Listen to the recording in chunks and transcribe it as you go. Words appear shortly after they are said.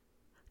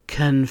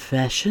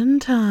Confession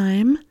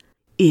time.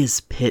 Is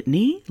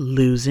Pitney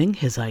losing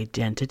his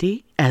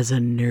identity as a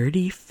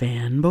nerdy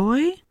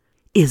fanboy?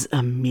 Is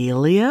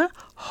Amelia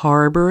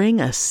harboring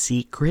a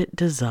secret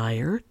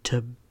desire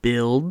to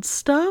build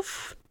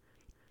stuff?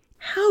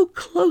 How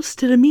close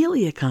did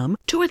Amelia come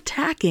to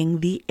attacking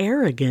the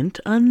arrogant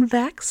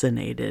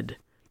unvaccinated?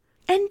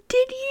 And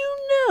did you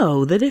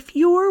know that if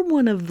you're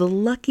one of the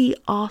lucky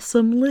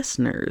awesome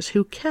listeners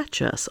who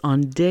catch us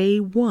on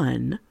day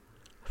 1,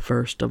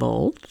 first of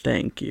all,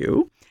 thank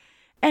you.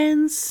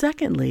 And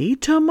secondly,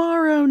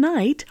 tomorrow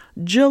night,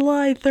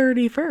 July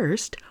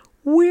 31st,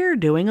 we're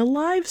doing a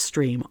live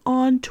stream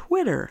on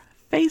Twitter,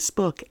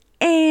 Facebook,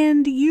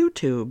 and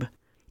YouTube.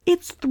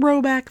 It's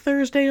Throwback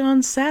Thursday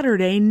on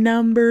Saturday,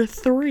 number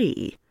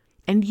 3.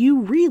 And you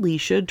really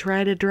should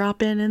try to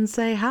drop in and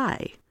say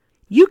hi.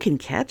 You can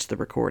catch the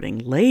recording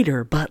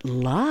later, but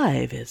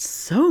live is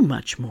so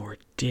much more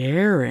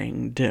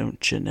daring,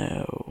 don't you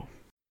know?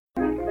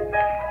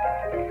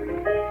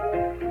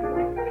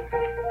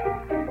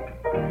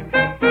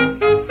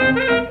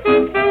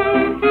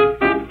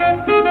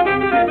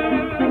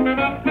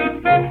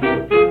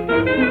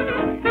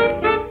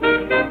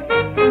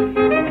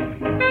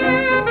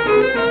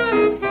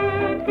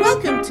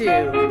 Welcome to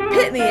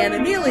Pitney and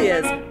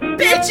Amelia's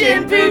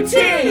Bitchin'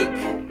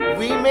 Boutique!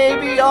 We may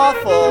be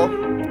awful,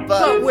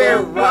 but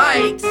we're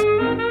right!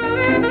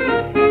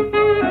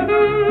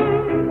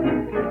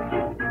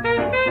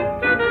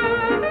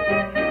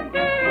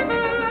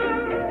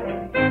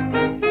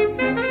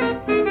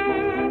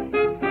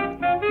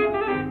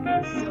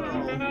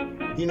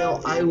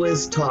 I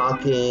was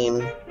talking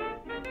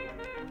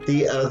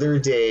the other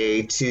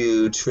day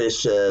to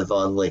Trisha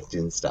von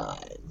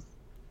Lichtenstein.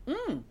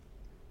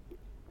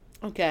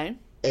 Okay.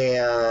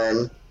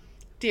 And...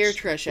 Dear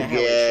Trisha, how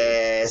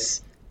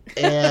is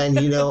she? And,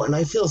 and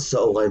I feel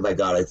oh my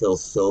God, I feel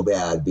so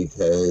bad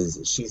because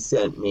she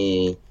sent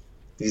me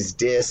these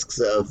discs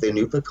of the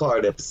new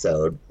Picard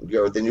episode,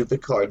 or the new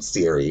Picard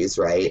series,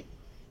 right?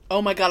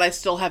 Oh my God, I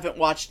still haven't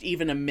watched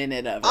even a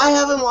minute of it. I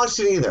haven't watched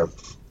it either.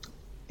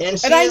 And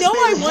I know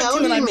I want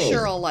to, and I'm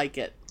sure I'll like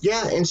it.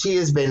 Yeah, and she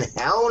has been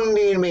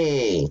hounding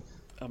me.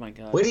 Oh my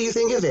God. What do you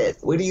think of it?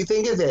 What do you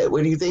think of it?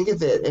 What do you think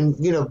of it? And,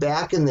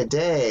 back in the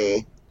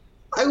day,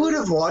 I would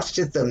have watched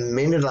it the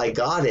minute I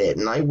got it,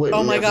 and I wouldn't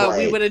Oh my have, God,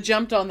 we would have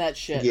jumped on that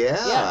shit.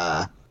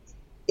 Yeah.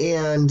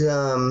 And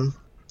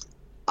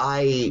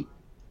I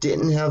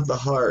didn't have the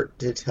heart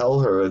to tell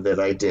her that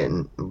I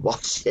didn't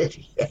watch it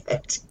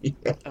yet.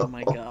 Oh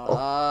my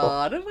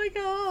God. Oh my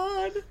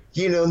God.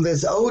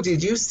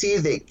 Did you see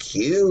that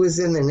Q was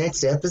in the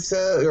next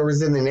episode, or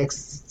was in the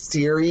next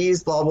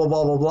series, blah, blah,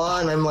 blah, blah, blah,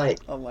 and I'm like...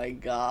 Oh my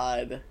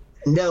God.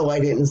 No,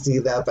 I didn't see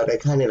that, but I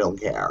kind of don't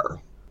care.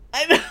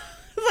 I know.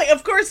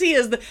 Of course he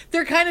is.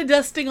 They're kind of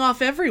dusting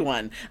off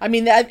everyone. I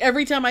mean,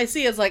 every time I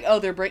see it, it's like,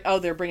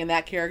 they're bringing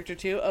that character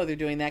too. Oh, they're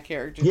doing that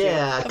character too.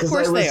 Yeah, because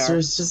I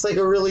was just like,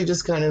 I really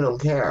just kind of don't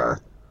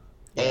care.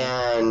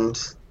 And,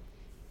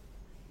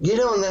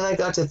 and then I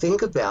got to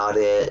think about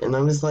it, and I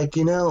was like,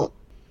 in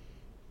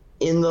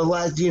the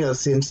last,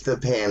 since the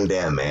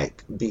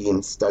pandemic,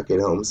 being stuck at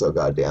home so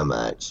goddamn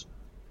much,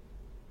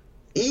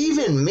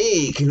 even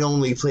me can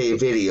only play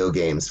video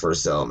games for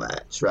so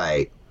much,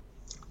 right?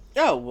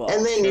 Oh, well,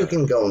 and then sure. you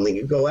can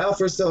go out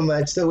for so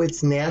much, so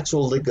it's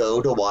natural to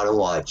go to want to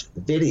watch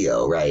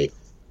video, right?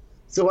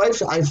 So I've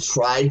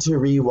tried to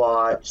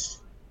rewatch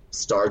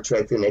Star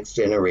Trek: The Next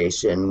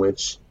Generation,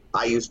 which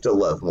I used to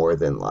love more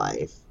than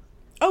life.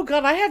 Oh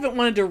God, I haven't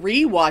wanted to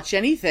rewatch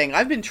anything.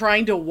 I've been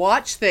trying to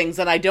watch things,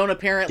 and I don't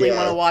apparently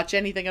want to watch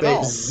anything at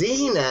all.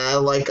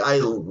 Xena, I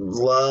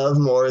love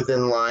more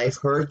than life.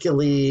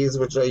 Hercules,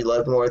 which I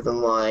love more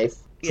than life.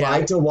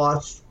 Tried to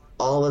watch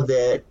all of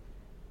it.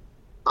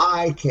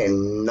 I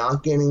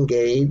cannot get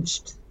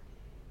engaged.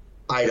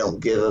 I don't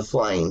give a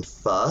flying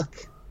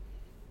fuck.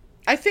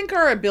 I think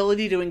our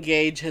ability to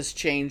engage has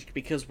changed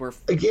because we're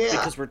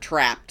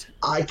trapped.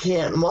 I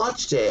can't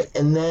watch it.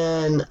 And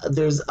then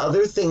there's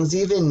other things,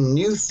 even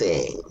new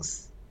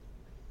things,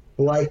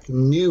 like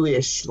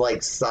newish,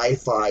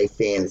 sci-fi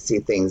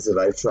fantasy things that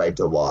I've tried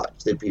to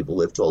watch that people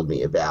have told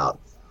me about.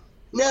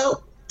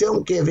 No,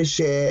 don't give a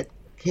shit.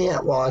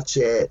 Can't watch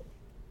it.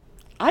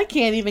 I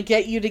can't even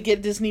get you to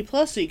get Disney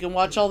Plus so you can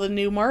watch all the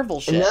new Marvel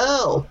shit.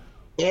 No.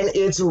 And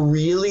it's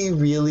really,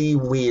 really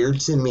weird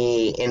to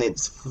me, and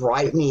it's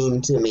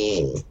frightening to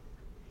me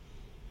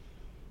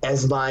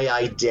as my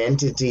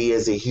identity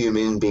as a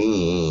human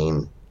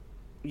being.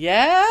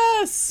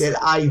 Yes! That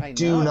I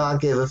do not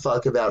give a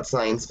fuck about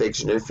science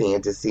fiction or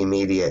fantasy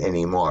media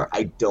anymore.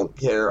 I don't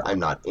care. I'm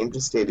not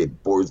interested.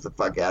 It bores the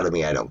fuck out of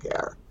me. I don't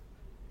care.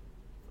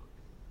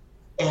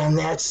 And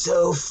that's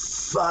so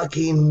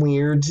fucking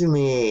weird to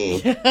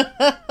me.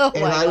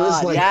 I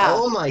was like,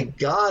 oh my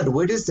God,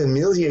 what is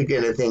Amelia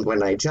going to think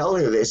when I tell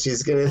her this?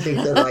 She's going to think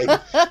that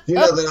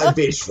that I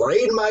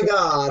betrayed my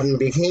God and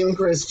became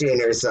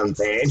Christian or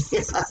something.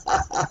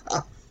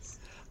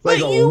 But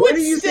you what would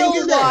do you still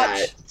think of watch.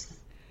 that?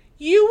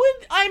 You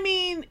would, I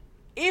mean,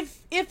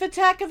 if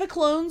Attack of the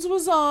Clones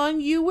was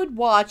on, you would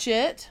watch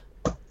it.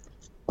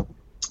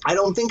 I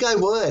don't think I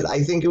would.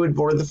 I think it would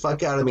bore the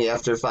fuck out of me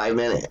after 5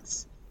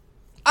 minutes.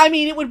 I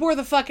mean, it would bore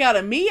the fuck out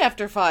of me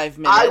after 5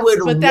 minutes, I would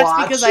but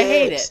that's because I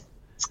hate it.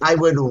 I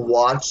would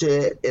watch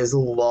it as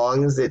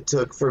long as it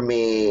took for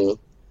me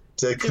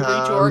to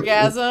reach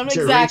orgasm.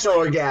 To exactly. reach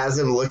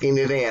orgasm looking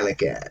at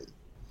Anakin.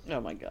 Oh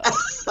my god.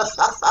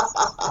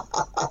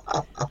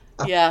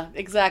 Yeah,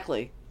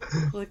 exactly.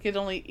 Like it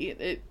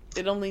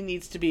only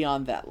needs to be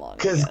on that long.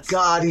 Because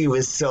God, he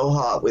was so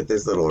hot with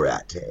his little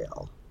rat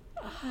tail.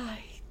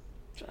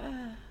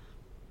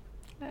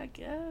 I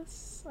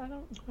guess I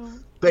don't know.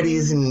 But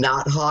he's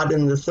not hot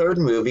in the third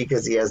movie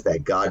because he has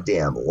that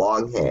goddamn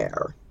long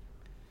hair.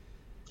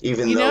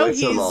 Even though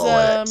it's a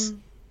mullet.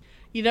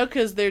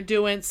 Because they're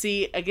doing.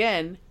 See,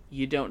 again,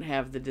 you don't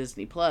have the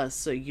Disney Plus,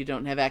 so you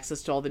don't have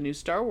access to all the new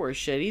Star Wars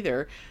shit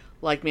either,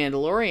 like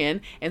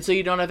Mandalorian, and so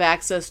you don't have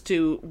access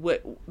to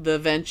the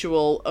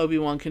eventual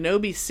Obi-Wan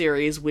Kenobi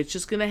series, which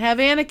is going to have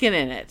Anakin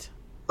in it.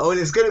 Oh, and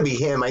it's going to be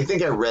him. I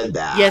think I read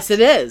that. Yes, it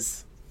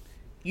is.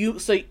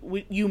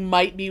 You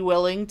might be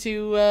willing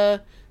to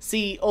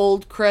see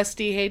old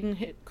crusty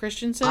Hayden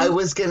Christensen? I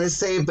was going to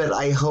say, but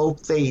I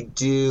hope they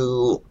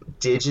do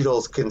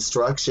digital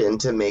construction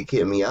to make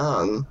him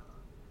young.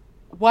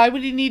 Why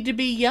would he need to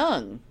be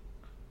young?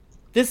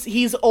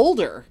 He's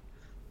older,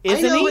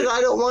 isn't he? I know, but I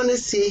don't want to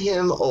see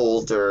him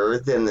older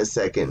than the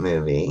second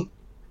movie.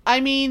 I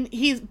mean,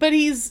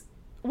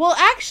 well,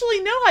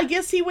 actually, no, I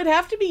guess he would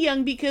have to be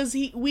young because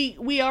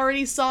we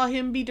already saw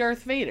him be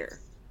Darth Vader.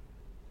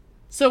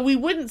 So we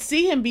wouldn't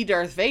see him be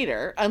Darth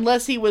Vader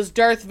unless he was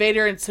Darth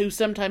Vader and who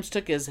sometimes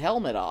took his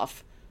helmet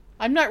off.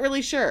 I'm not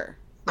really sure.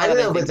 I don't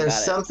know, but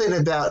there's something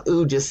about,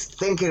 just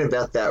thinking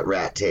about that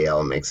rat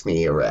tail makes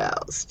me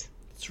aroused.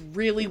 It's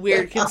really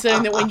weird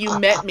considering that when you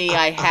met me,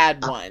 I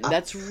had one.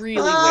 That's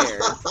really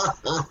weird.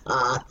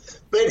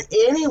 But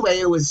anyway,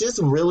 it was just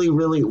really,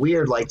 really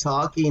weird, like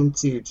talking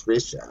to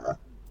Trisha.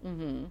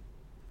 Mm-hmm.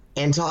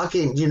 And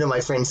talking,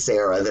 my friend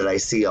Sarah that I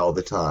see all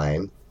the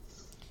time.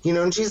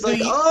 And she's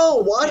like,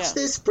 watch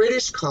this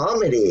British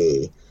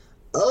comedy.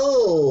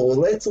 Oh,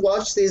 let's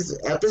watch this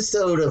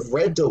episode of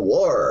Red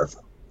Dwarf.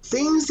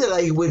 Things that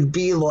I would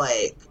be,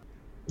 like,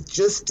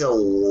 just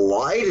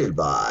delighted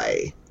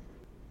by.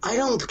 I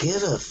don't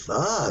give a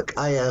fuck.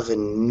 I have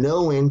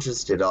no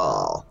interest at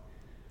all.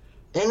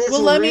 And it's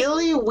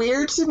really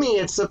weird to me.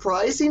 It's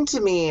surprising to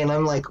me. And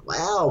I'm like,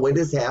 wow, what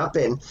has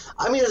happened?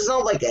 I mean, it's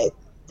not like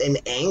an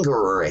anger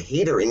or a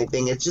hate or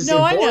anything. It just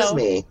bores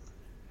me.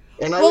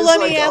 And I was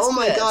like, oh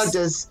my God,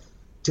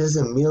 does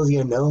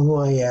Amelia know who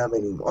I am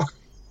anymore?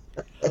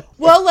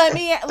 Well, let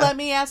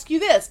me ask you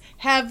this.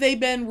 Have they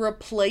been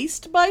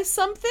replaced by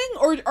something?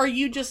 Or are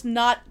you just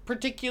not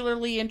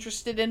particularly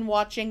interested in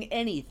watching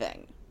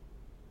anything?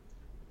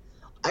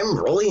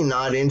 I'm really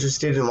not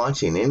interested in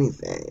watching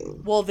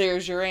anything. Well,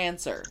 there's your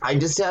answer. I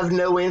just have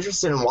no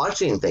interest in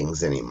watching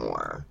things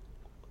anymore.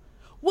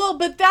 Well,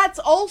 but that's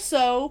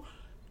also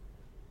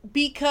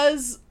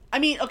because, I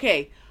mean,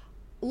 okay,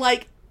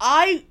 like,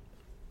 I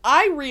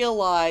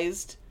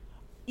realized,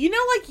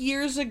 like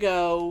years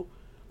ago,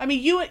 I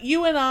mean,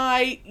 you and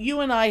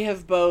I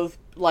have both,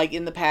 like,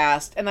 in the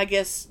past, and I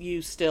guess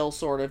you still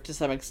sort of, to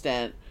some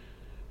extent,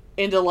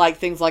 into, like,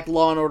 things like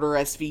Law and Order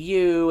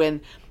SVU,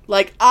 and,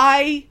 like,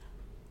 I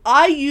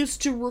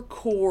used to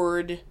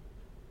record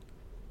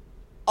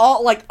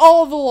all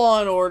the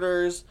Law and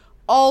Orders,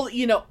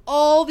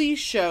 all these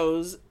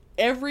shows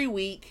every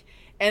week,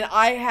 and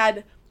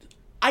I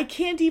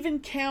can't even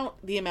count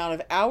the amount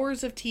of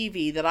hours of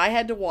TV that I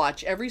had to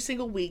watch every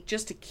single week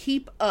just to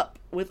keep up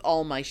with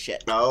all my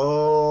shit.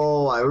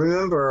 Oh, I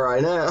remember, I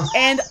know.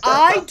 And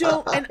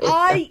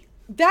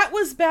that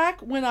was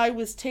back when I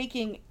was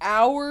taking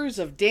hours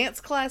of dance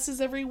classes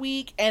every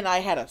week, and I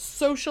had a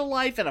social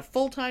life and a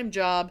full-time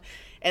job,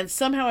 and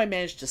somehow I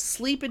managed to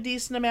sleep a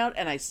decent amount,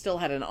 and I still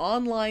had an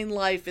online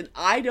life, and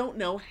I don't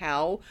know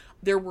how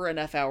there were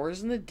enough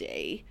hours in the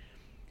day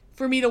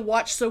for me to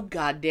watch so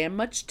goddamn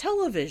much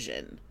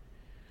television.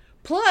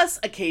 Plus,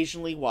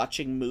 occasionally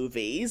watching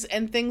movies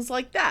and things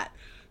like that.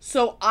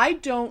 So I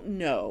don't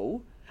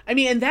know. I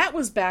mean, and that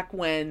was back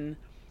when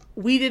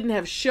we didn't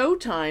have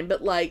Showtime,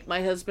 but like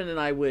my husband and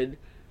I would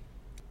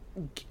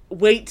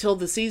wait till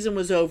the season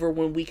was over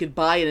when we could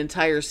buy an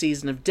entire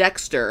season of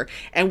Dexter,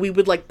 and we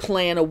would like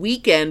plan a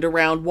weekend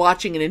around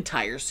watching an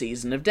entire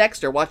season of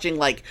Dexter, watching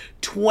like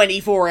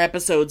 24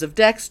 episodes of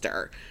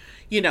Dexter,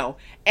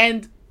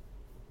 and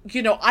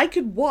I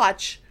could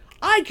watch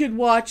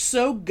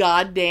so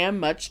goddamn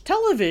much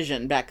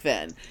television back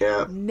then.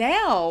 Yeah.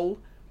 Now,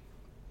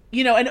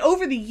 and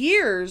over the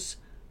years,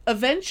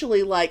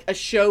 eventually, like, a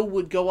show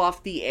would go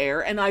off the air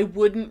and I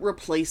wouldn't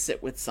replace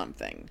it with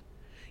something,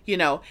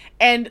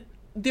 and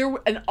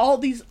all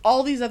these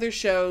other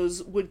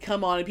shows would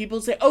come on and people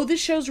would say, oh, this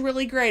show's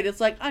really great. It's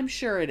like, I'm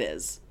sure it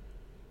is.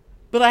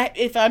 But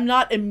if I'm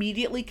not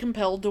immediately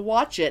compelled to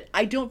watch it,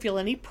 I don't feel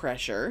any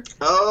pressure.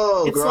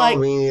 Oh, it's girl, like,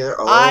 me neither.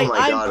 Oh,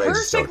 my God, I'm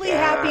perfectly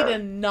happy to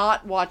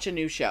not watch a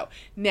new show.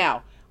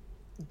 Now,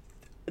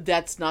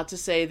 that's not to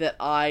say that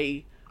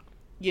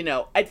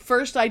at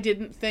first I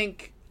didn't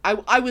think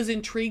I was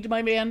intrigued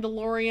by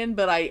Mandalorian,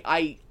 but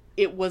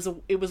it was a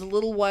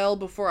little while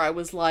before I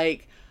was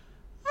like,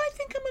 I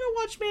think I'm gonna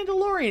watch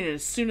Mandalorian. And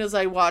as soon as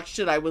I watched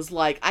it, I was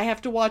like, I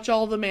have to watch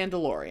all the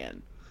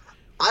Mandalorian.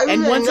 I was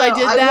totally into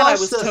it. I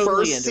watched the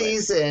first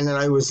season, and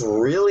I was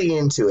really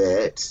into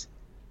it.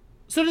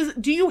 So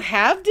do you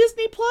have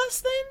Disney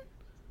Plus then?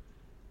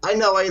 I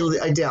know, I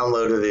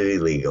downloaded it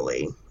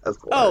illegally, of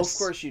course. Oh, of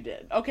course you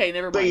did. Okay,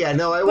 never mind. But yeah,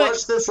 no, I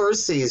watched the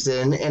first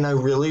season, and I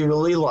really,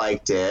 really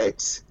liked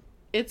it.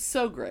 It's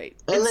so great.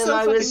 And then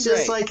I was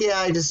just like, yeah,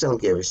 I just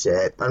don't give a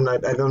shit. I'm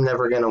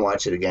never going to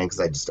watch it again because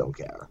I just don't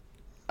care.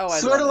 Oh,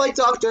 sort of like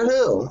Doctor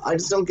Who. I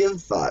just don't give a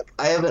fuck.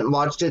 I haven't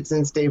watched it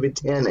since David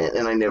Tennant,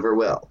 and I never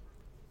will.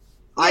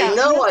 Yeah, I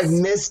know I've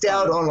missed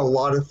out on a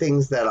lot of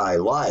things that I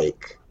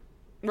like.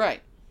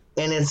 Right.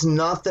 And it's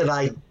not that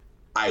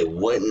I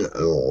wouldn't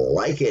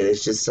like it,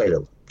 it's just I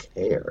don't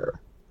care.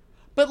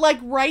 But like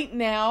right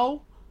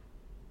now,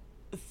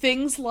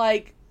 things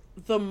like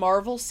the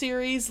Marvel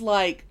series,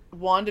 like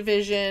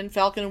WandaVision,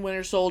 Falcon and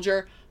Winter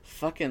Soldier,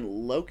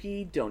 fucking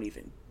Loki, don't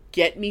even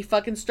get me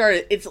fucking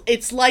started.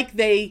 It's like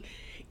they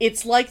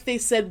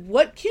said,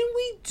 what can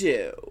we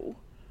do?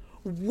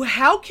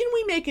 How can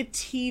we make a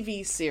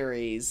TV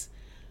series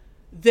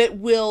that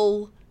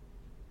will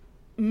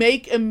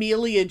make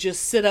Amelia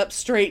just sit up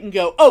straight and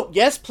go, oh,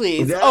 yes,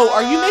 please. Oh,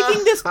 are you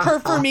making this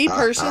for me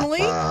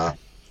personally?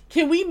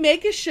 Can we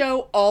make a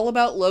show all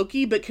about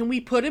Loki, but can we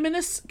put him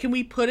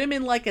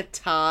in like a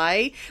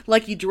tie,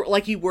 like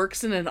he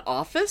works in an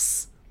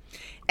office,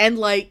 and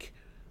like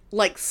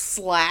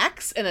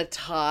slacks and a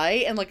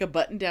tie and like a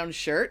button-down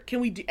shirt?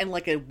 Can we do, and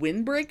like a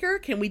windbreaker?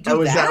 Can we do that?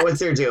 Oh, is that what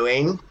they're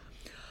doing?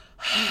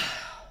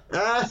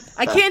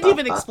 I can't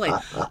even explain.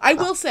 I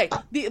will say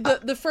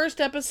the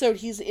first episode,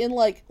 he's in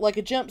like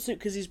a jumpsuit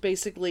because he's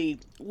basically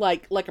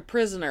like a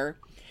prisoner,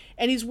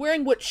 and he's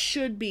wearing what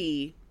should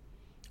be.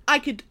 I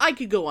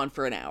could go on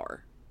for an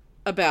hour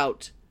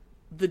about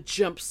the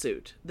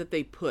jumpsuit that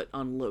they put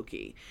on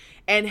Loki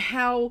and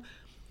how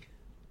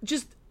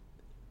just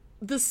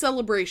the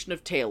celebration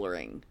of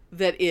tailoring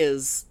that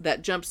is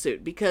that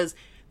jumpsuit, because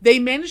they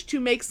managed to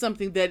make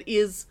something that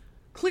is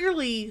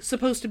clearly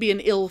supposed to be an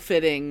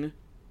ill-fitting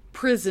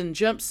prison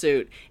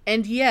jumpsuit,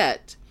 and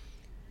yet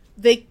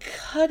they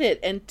cut it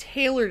and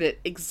tailored it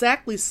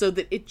exactly so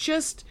that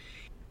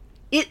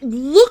it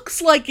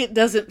looks like it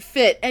doesn't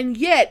fit, and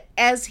yet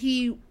as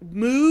he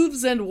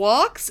moves and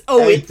walks,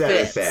 it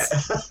fits. It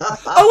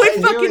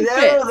fucking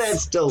fits.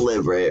 That's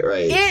deliberate,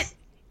 right?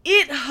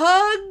 It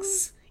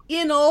hugs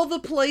in all the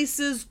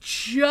places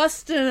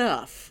just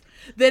enough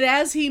that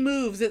as he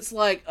moves, it's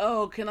like,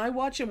 oh, can I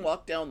watch him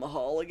walk down the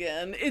hall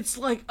again? It's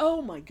like,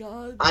 oh my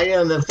God. I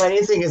know, the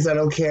funny thing is I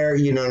don't care,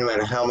 no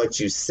matter how much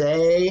you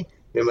say,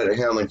 no matter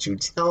how much you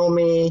tell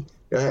me, you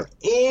don't have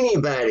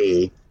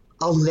anybody,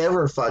 I'll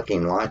never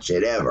fucking watch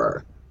it,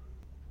 ever.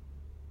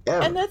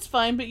 And that's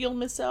fine, but you'll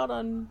miss out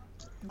on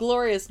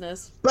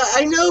gloriousness. But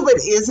I know, but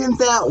isn't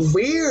that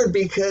weird?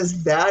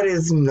 Because that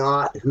is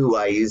not who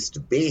I used to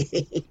be.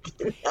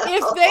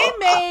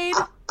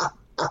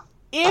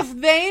 If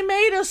they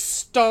made a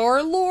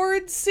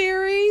Star-Lord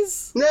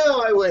series...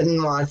 No, I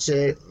wouldn't watch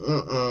it.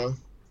 Mm-mm.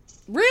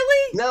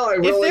 Really? No, I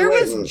really wouldn't. If there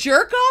was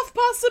jerk-off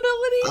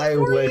possibility I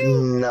would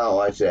not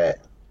watch it.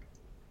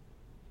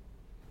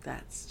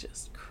 That's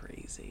just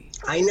crazy.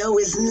 I know,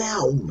 isn't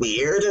that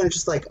weird? I'm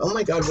just like, oh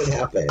my God, what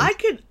happened? I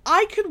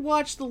could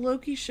watch the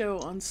Loki show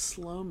on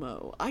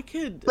slow-mo. I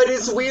could... But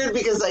it's weird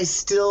because I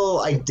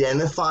still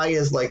identify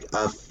as, like,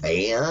 a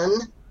fan.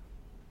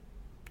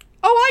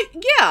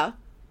 Yeah.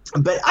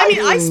 But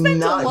I do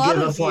not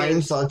give a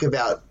flying fuck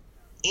about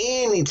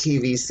any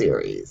TV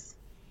series.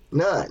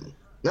 None.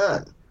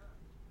 But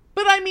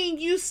I mean,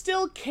 you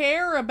still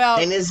care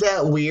about... And is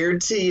that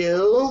weird to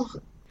you?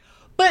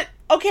 But,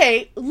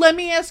 okay, let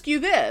me ask you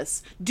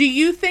this. Do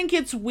you think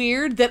it's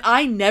weird that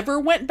I never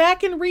went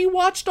back and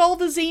rewatched all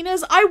the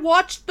Xenas? I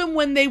watched them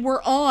when they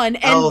were on,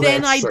 and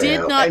then I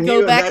did not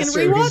go back and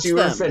rewatch them. You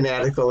were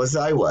fanatical as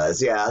I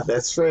was. Yeah,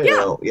 that's true.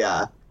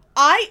 Yeah.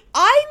 I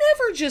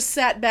never just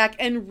sat back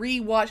and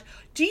rewatched.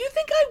 Do you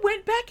think I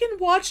went back and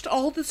watched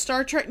all the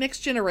Star Trek Next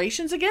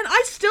Generations again?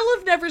 I still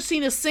have never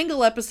seen a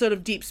single episode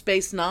of Deep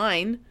Space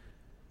Nine.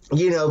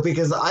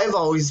 Because I've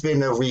always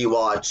been a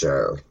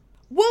rewatcher.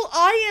 Well,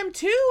 I am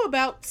too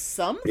about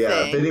some things.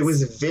 Yeah, but it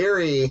was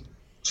very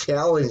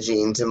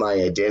challenging to my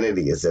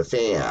identity as a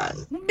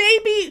fan.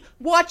 Maybe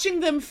watching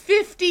them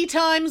 50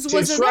 times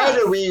was enough. To try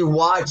to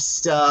rewatch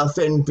stuff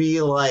and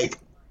be like,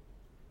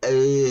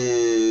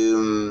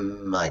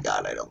 oh my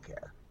God, I don't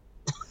care.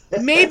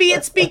 Maybe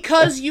it's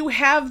because you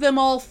have them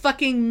all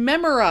fucking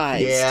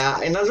memorized. Yeah,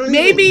 and I don't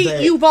Maybe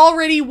you've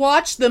already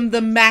watched them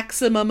the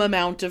maximum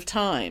amount of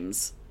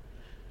times.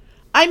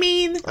 I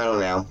mean... I don't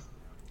know.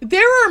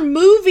 There are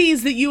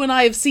movies that you and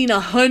I have seen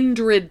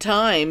 100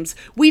 times.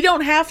 We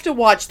don't have to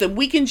watch them.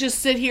 We can just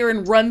sit here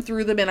and run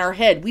through them in our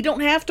head. We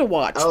don't have to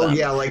watch them. Oh,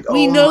 yeah,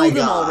 we know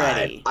them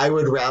already. I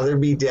would rather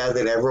be dead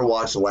than ever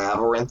watch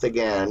Labyrinth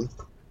again.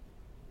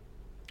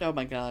 Oh,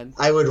 my God.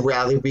 I would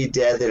rather be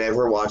dead than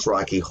ever watch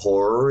Rocky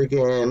Horror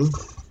again.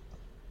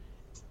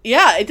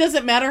 Yeah, it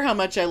doesn't matter how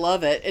much I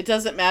love it. It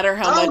doesn't matter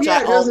how much it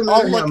doesn't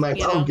matter how much.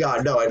 You know? Oh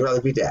God, no! I'd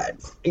rather be dead.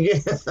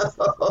 It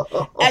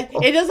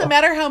doesn't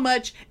matter how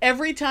much.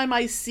 Every time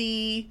I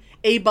see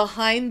a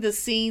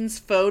behind-the-scenes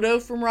photo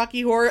from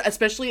Rocky Horror,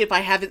 especially if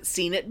I haven't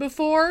seen it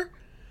before,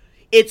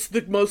 it's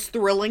the most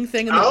thrilling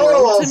thing in the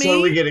world to me. Oh,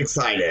 totally get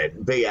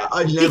excited. But yeah,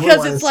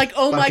 because it's like,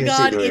 oh my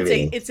God,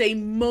 it's a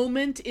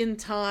moment in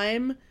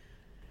time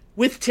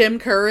with Tim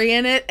Curry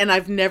in it, and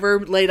I've never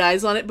laid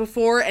eyes on it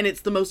before, and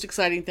it's the most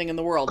exciting thing in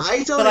the world.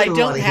 I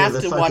don't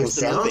have to watch the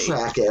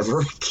soundtrack ever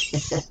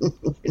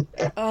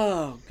again.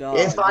 Oh God!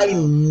 If I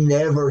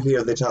never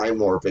hear the Time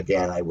Warp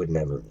again, I would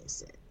never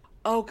miss it.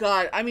 Oh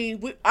God! I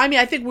mean,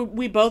 I think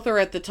we both are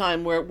at the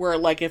time where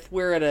like if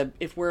we're at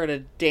a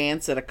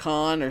dance at a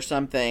con or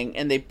something,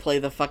 and they play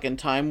the fucking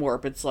Time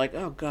Warp, it's like,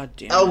 oh God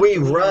damn! Oh, we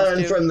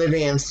run from the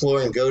dance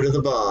floor and go to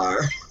the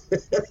bar.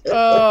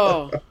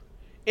 Oh.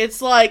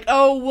 It's like,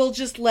 oh, we'll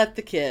just let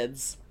the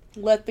kids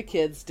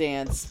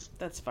dance.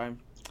 That's fine.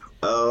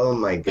 Oh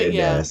my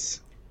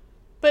goodness.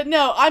 But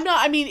no, I'm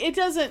not. I mean, it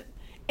doesn't.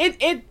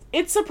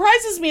 It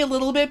surprises me a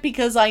little bit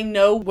because I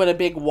know what a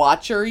big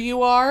watcher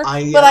you are.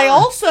 But I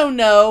also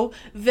know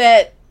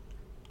that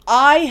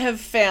I have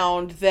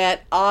found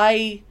that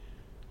I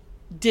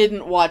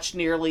didn't watch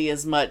nearly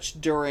as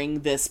much during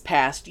this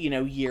past,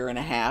 year and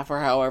a half or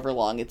however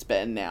long it's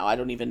been now. I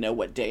don't even know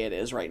what day it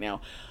is right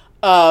now.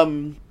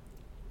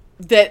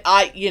 That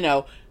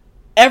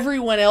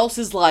everyone else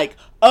is like,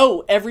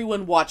 oh,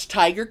 everyone watched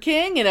Tiger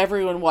King and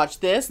everyone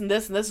watched this and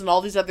this and this and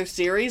all these other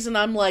series. And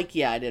I'm like,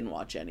 yeah, I didn't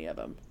watch any of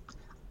them.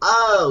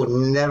 Oh,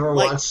 never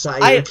watched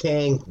Tiger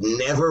King.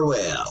 Never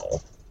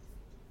will.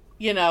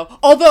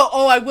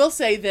 Although I will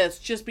say this,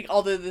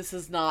 although this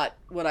is not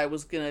what I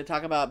was going to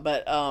talk about,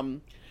 but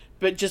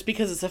just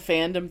because it's a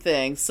fandom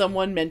thing,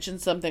 someone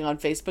mentioned something on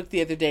Facebook the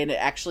other day and it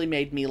actually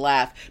made me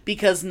laugh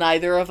because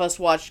neither of us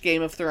watched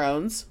Game of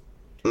Thrones.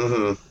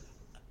 Mm-hmm.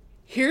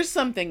 Here's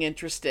something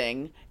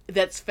interesting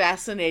that's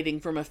fascinating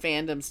from a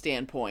fandom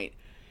standpoint.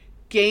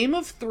 Game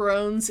of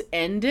Thrones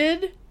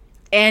ended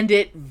and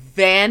it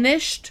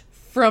vanished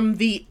from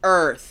the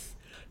earth.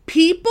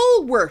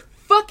 People were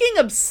fucking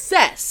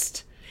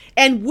obsessed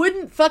and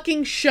wouldn't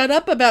fucking shut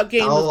up about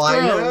Game of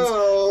Thrones. I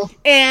know.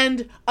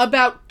 And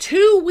about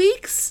 2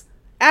 weeks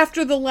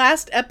after the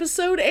last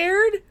episode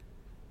aired,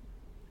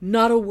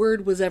 not a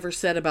word was ever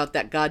said about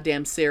that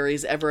goddamn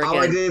series ever again. Oh,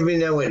 I didn't even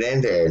know it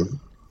ended.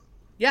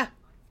 Yeah.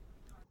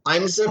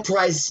 I'm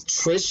surprised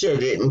Trisha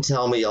didn't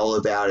tell me all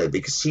about it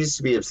because she used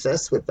to be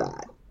obsessed with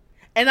that.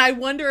 And I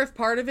wonder if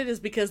part of it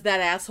is because that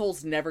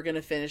asshole's never going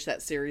to finish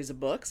that series of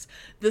books.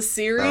 The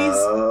series,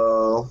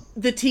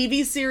 the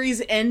TV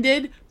series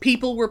ended,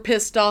 people were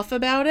pissed off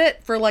about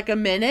it for like a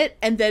minute,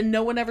 and then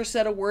no one ever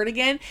said a word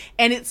again.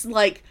 And it's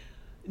like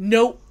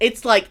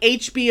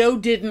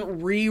HBO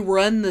didn't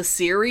rerun the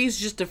series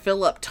just to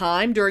fill up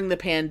time during the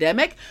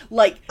pandemic.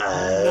 Like,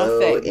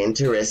 nothing.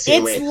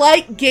 Interesting. It's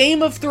like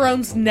Game of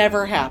Thrones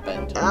never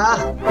happened.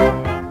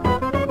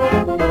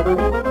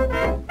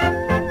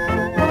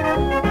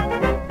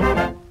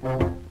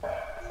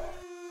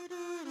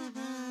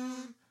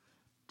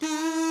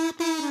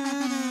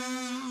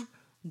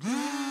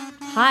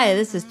 Hi,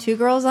 this is Two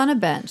Girls on a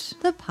Bench,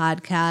 the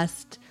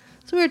podcast.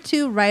 So we're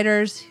two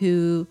writers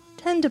who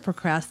tend to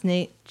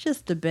procrastinate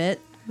just a bit.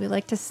 We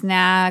like to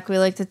snack. We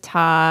like to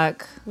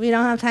talk. We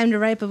don't have time to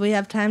write, but we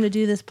have time to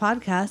do this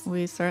podcast.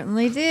 We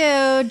certainly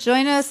do.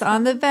 Join us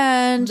on the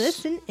bench.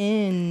 Listen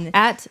in.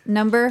 At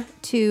number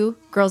 2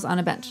 Girls on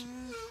a Bench.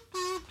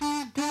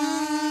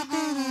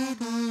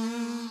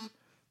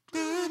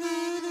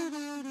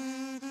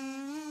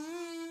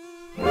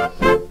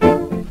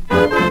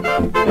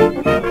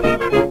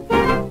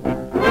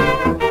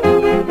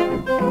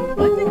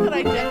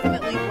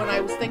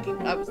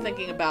 I was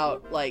thinking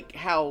about like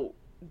how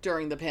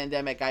during the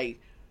pandemic I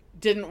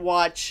didn't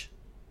watch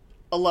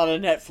a lot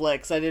of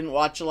Netflix. I didn't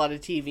watch a lot of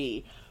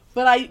TV,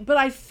 but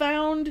I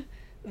found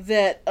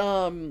that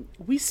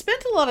we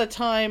spent a lot of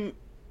time,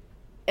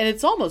 and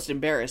it's almost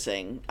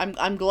embarrassing.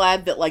 I'm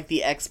glad that like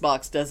the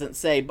Xbox doesn't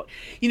say, but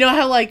you know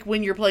how like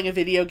when you're playing a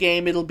video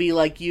game, it'll be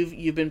like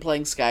you've been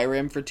playing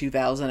Skyrim for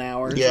 2,000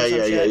 hours.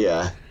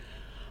 Yeah.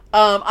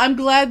 I'm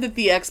glad that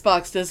the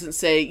Xbox doesn't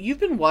say you've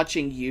been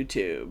watching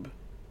YouTube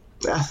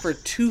for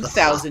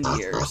 2,000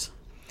 years.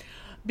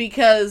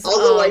 Because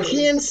although I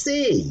can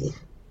see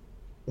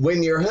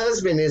when your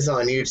husband is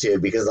on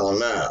YouTube, because I'll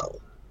know.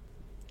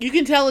 You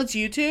can tell it's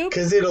YouTube?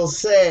 Because it'll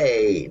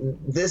say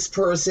this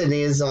person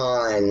is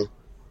on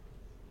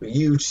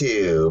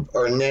YouTube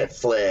or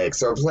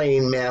Netflix or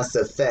playing Mass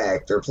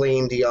Effect or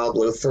playing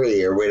Diablo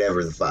 3 or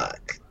whatever the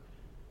fuck.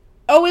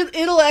 Oh,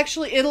 it'll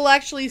actually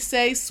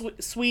say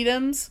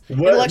Sweetums.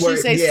 It'll actually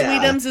say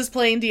Sweetums is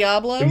playing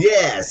Diablo.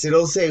 Yes,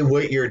 it'll say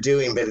what you're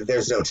doing, but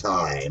there's no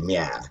time.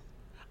 Yeah.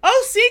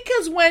 Oh, see,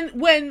 because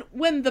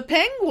when the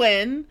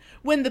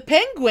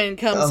penguin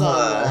comes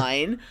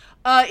online,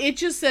 it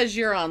just says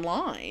you're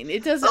online.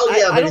 It doesn't. Oh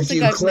yeah, I but don't if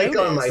think you I've click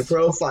noticed. on my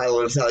profile,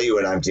 it'll tell you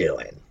what I'm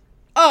doing.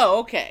 Oh,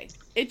 okay.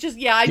 It just,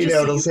 yeah, I You just know,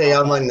 see it'll you say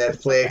pop I'm on up.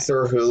 Netflix Okay.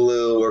 or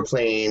Hulu or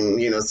playing,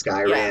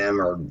 Skyrim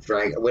Yeah. or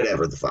Dragon,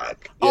 whatever the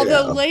fuck.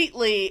 Although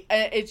lately,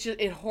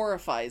 it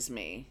horrifies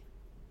me.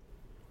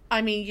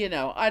 I mean,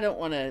 I don't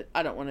want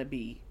to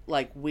be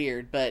like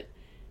weird, but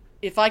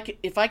if I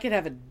could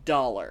have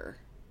 $1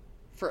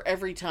 for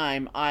every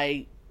time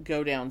I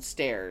go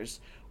downstairs,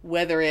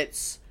 whether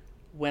it's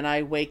when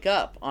I wake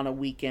up on a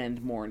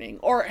weekend morning,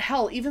 or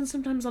hell, even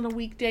sometimes on a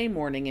weekday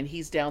morning and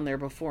he's down there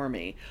before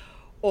me,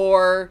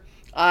 or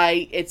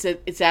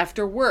it's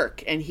after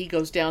work and he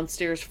goes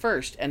downstairs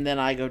first and then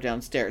I go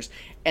downstairs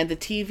and the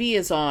TV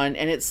is on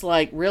and it's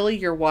like, really,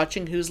 you're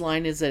watching Whose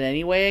Line Is It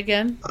Anyway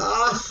again?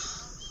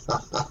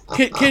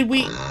 Could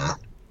we,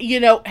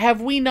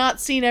 have we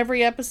not seen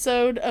every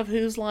episode of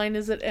Whose Line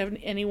Is It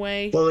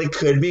Anyway? Well, it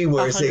could be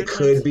worse. It 100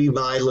 could times? be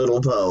My Little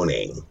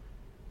Pony.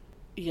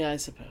 Yeah, I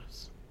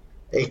suppose.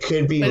 It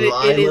could be But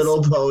My it is.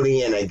 Little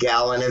Pony and a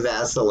gallon of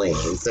Vaseline,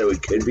 so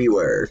it could be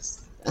worse.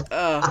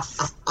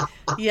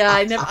 Yeah,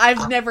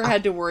 I've never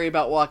had to worry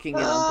about walking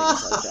in on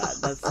things like that.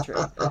 That's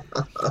true.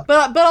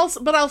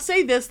 But I'll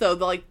say this though,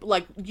 like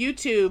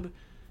YouTube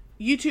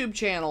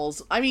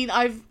channels. I mean,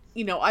 I've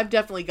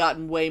definitely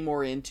gotten way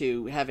more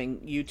into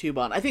having YouTube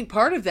on. I think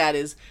part of that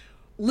is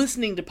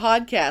listening to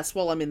podcasts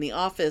while I'm in the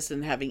office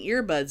and having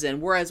earbuds in,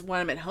 whereas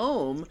when I'm at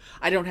home,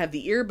 I don't have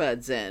the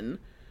earbuds in.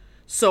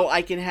 So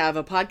I can have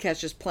a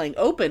podcast just playing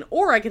open,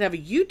 or I can have a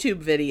YouTube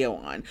video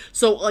on.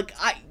 So like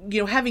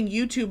having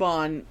YouTube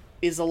on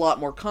is a lot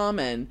more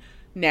common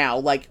now,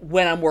 like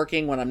when I'm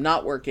working, when I'm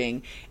not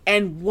working.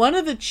 And one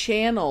of the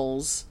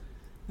channels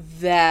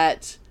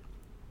that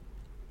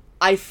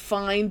I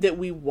find that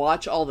we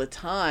watch all the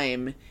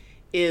time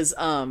is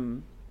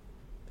Adam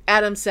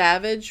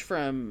Savage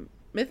from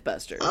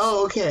Mythbusters.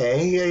 Oh,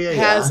 okay. Yeah.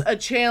 Has a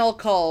channel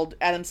called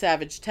Adam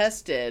Savage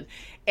Tested,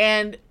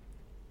 and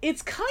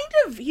he's kind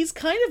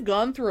of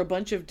gone through a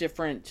bunch of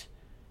different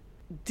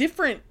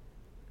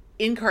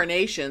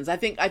incarnations. I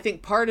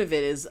think part of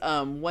it is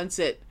once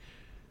it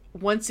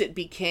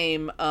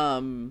became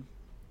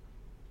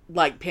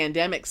like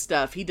pandemic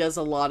stuff, he does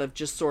a lot of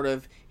just sort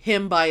of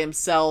him by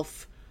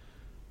himself,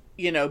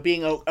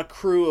 being a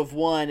crew of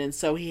one, and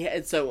so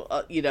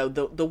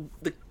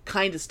the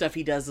kind of stuff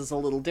he does is a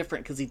little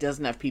different because he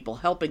doesn't have people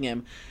helping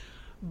him.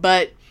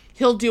 But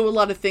he'll do a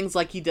lot of things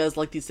like he does,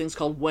 like these things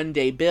called one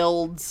day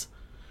builds,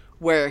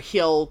 where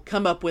he'll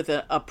come up with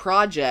a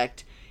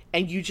project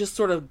and you just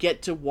sort of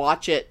get to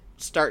watch it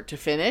start to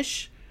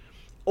finish.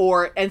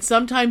 And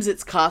sometimes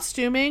it's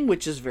costuming,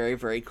 which is very,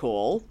 very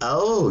cool.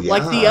 Oh, yeah.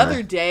 Like the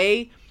other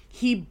day,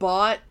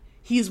 like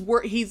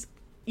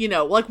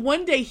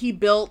one day he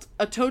built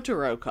a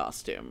Totoro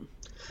costume.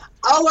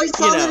 Oh, I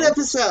saw that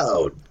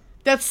episode.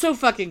 That's so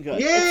fucking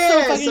good. Yes, it's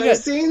so fucking good. I've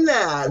seen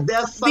that.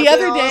 That's fucking the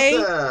other day,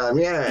 awesome.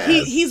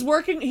 Yes. he's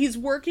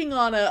working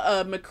on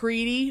a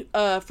MacReady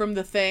from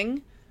The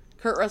Thing,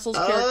 Kurt Russell's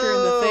character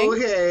in The Thing.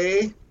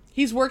 Okay.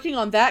 He's working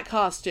on that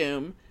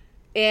costume,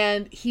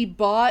 and he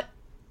bought.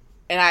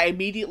 And I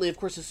immediately, of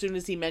course, as soon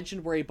as he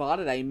mentioned where he bought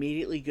it, I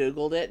immediately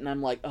Googled it, and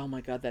I'm like, oh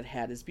my god, that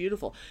hat is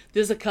beautiful.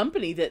 There's a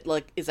company that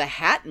is a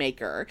hat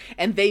maker,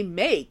 and they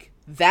make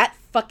that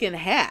fucking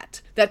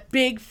hat, that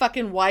big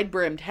fucking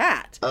wide-brimmed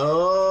hat.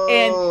 Oh.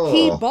 And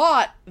he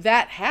bought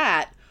that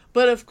hat,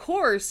 but of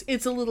course,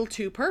 it's a little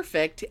too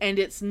perfect, and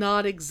it's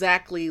not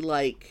exactly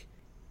like...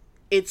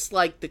 It's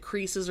like the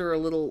creases are a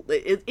little...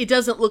 It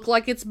doesn't look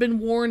like it's been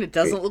worn. It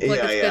doesn't look like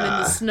it's been in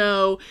the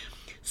snow.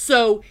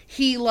 So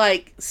he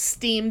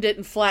steamed it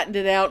and flattened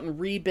it out and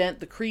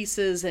rebent the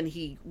creases, and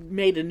he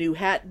made a new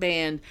hat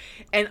band.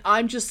 And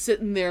I'm just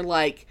sitting there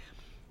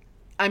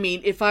I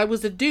mean, if I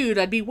was a dude,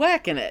 I'd be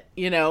whacking it,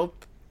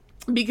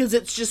 because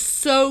it's just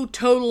so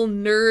total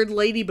nerd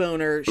lady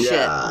boner shit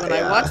when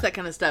I watch that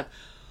kind of stuff.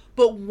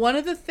 But one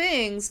of the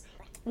things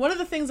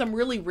I'm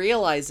really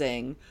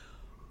realizing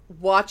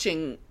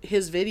watching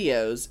his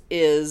videos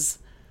is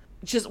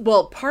just,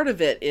 part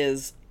of it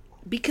is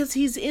because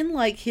he's in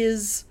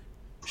his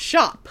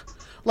shop.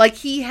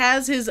 He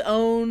has his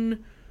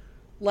own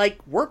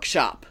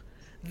workshop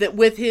that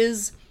with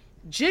his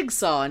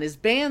jigsaw and his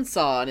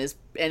bandsaw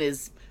and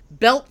his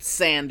belt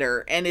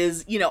sander and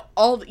his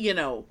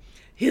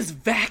his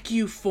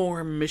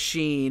vacuform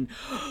machine.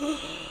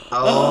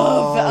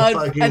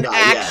 An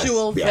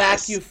actual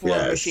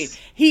vacuform machine.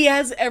 He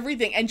has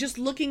everything, and just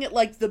looking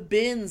at the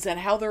bins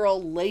and how they're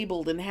all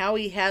labeled and how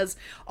he has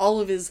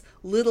all of his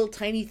little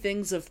tiny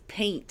things of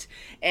paint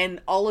and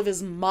all of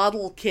his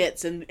model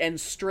kits and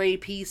stray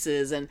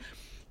pieces, and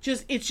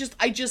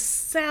I just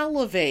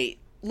salivate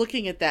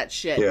looking at that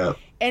shit. Yeah.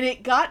 And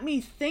it got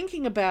me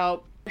thinking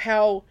about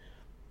how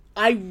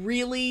I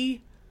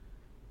really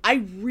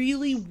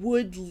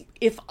would,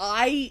 if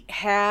I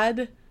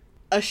had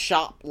a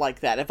shop like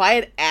that, if I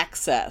had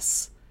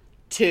access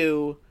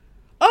to,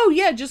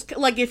 just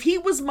if he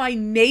was my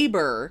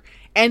neighbor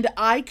and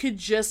I could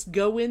just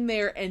go in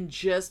there and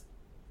just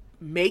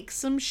make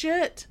some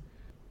shit,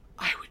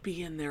 I would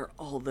be in there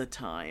all the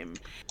time.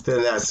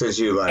 Then that's what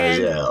you want to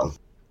do.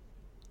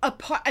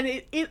 and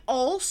it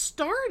all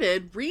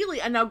started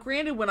really, and now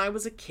granted, when I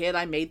was a kid,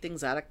 I made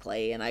things out of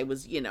clay, and I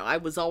was, I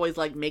was always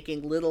like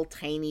making little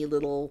tiny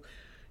little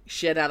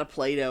shit out of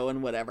Play-Doh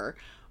and whatever.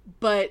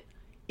 But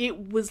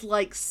it was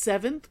like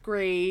 7th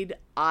grade,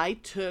 I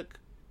took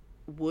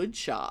wood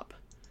shop.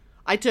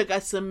 I took a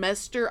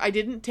semester. I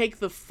didn't take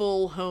the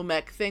full home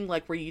ec thing,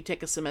 like where you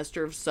take a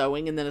semester of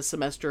sewing and then a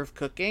semester of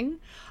cooking.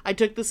 I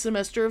took the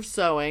semester of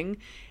sewing,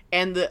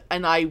 and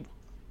I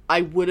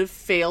would have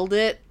failed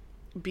it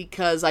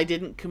because I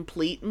didn't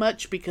complete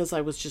much because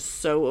I was just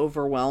so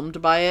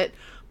overwhelmed by it.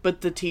 But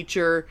the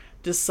teacher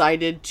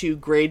decided to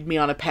grade me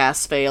on a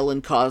pass-fail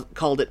and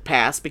called it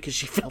pass because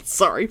she felt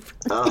sorry for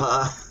me.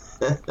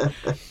 Uh-huh.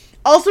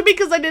 Also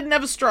because I didn't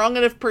have a strong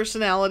enough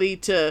personality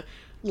to,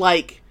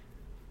 like,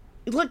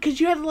 look,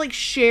 because you had to, like,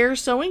 share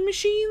sewing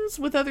machines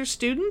with other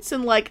students,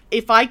 and, like,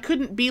 if I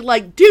couldn't be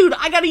like, dude,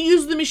 I gotta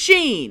use the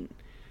machine.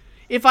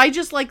 If I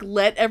just, like,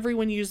 let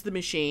everyone use the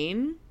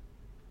machine...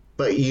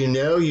 But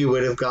you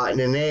would have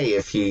gotten an A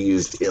if you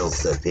used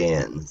Ilsa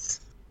pins.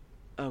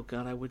 Oh,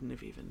 God, I wouldn't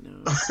have even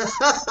known.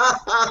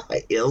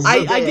 Ilsa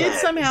I did pins.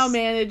 somehow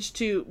manage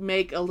to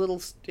make a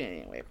little...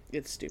 Anyway,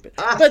 it's stupid.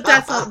 But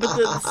that's not... But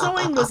the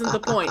sewing wasn't the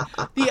point.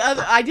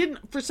 I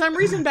didn't... For some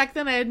reason, back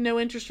then, I had no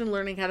interest in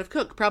learning how to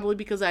cook. Probably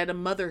because I had a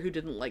mother who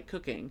didn't like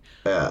cooking.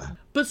 Yeah.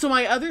 But so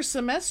my other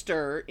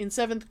semester, in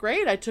 7th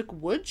grade, I took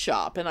wood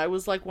shop. And I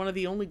was, like, one of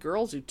the only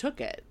girls who took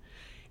it.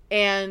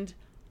 And...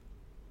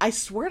 I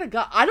swear to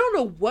God, I don't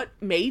know what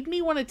made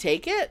me want to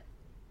take it,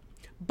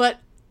 but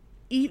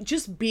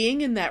just being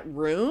in that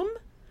room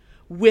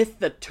with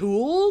the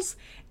tools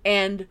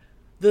and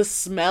the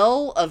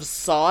smell of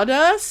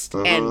sawdust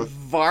and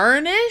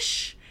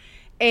varnish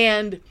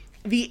and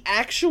the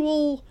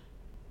actual,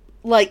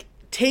 like,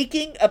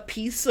 taking a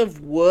piece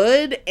of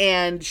wood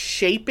and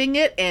shaping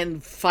it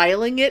and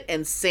filing it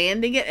and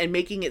sanding it and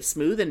making it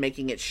smooth and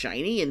making it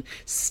shiny and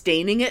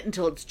staining it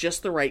until it's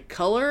just the right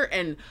color,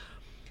 and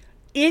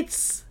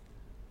it's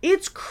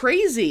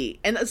crazy.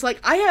 And it's like,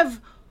 I have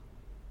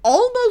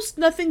almost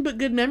nothing but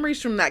good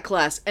memories from that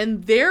class.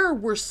 And there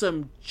were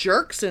some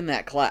jerks in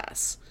that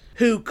class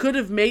who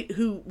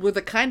were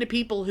the kind of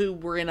people who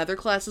were in other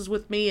classes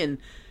with me, and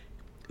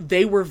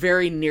they were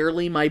very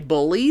nearly my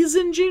bullies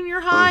in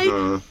junior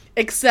high.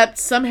 Except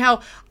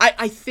somehow,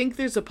 I think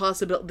there's a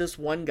possibility, this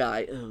one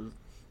guy,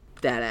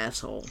 that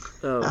asshole.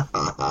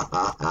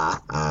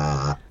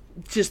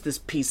 Just this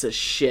piece of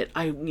shit.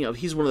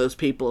 He's one of those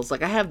people. It's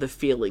like, I have the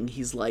feeling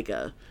he's like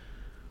a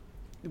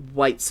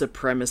white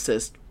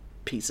supremacist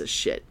piece of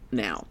shit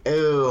now.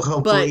 Oh,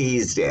 hopefully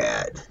he's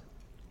dead.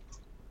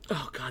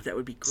 Oh, God, that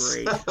would be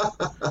great.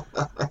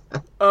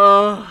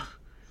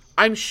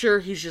 I'm sure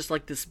he's just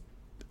like this,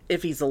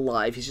 if he's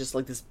alive, he's just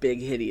like this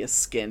big, hideous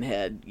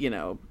skinhead,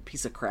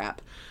 piece of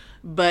crap.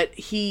 But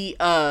he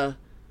was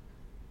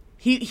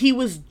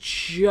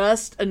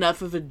just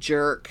enough of a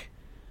jerk.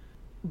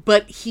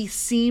 But he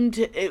seemed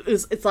to,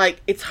 it's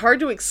like, it's hard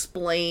to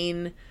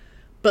explain,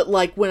 but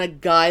like when a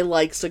guy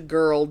likes a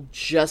girl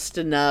just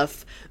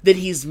enough that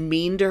he's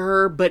mean to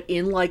her, but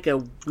in like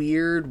a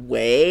weird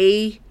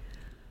way,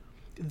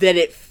 that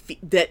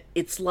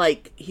it's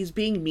like he's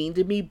being mean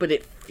to me, but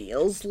it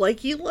feels like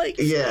he likes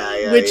me.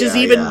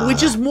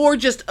 Which is more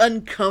just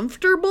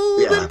uncomfortable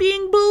than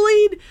being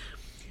bullied.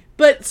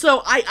 But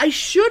so I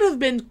should have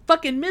been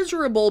fucking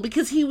miserable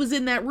because he was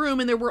in that room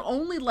and there were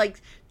only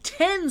like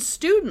 10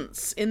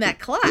 students in that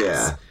class.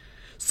 Yeah.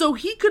 So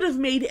he could have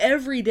made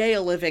every day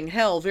a living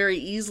hell very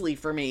easily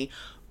for me.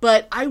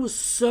 But I was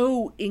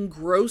so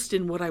engrossed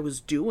in what I was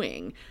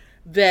doing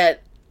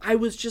that I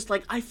was just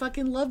like, I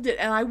fucking loved it.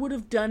 And I would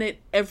have done it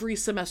every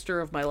semester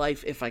of my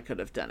life if I could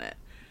have done it.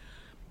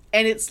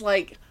 And it's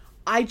like,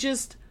 I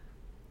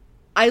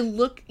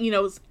look,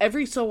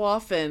 every so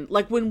often,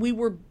 like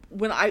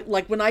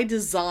when I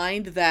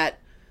designed that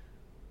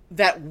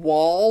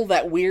wall,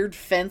 that weird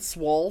fence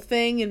wall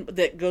thing, and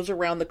that goes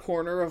around the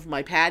corner of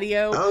my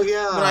patio. Oh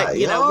yeah, when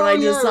I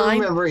designed, I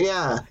remember,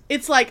 yeah.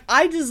 It's like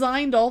I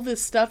designed all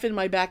this stuff in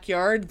my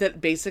backyard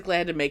that basically I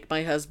had to make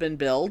my husband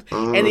build,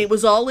 and it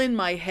was all in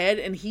my head,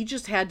 and he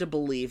just had to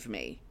believe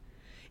me.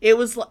 It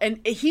was, and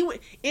it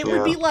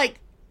would be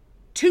like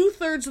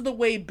 2/3 of the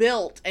way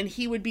built, and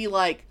he would be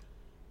like,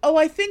 oh,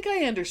 I think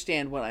I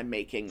understand what I'm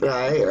making now.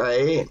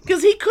 Right.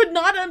 Because he could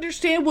not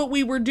understand what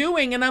we were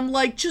doing, and I'm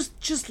like,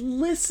 just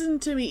listen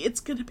to me. It's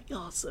gonna be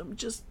awesome.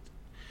 Just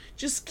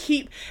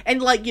keep,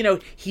 and like,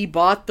 he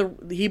bought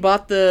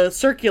the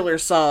circular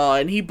saw,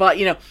 and he bought,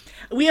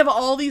 we have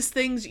all these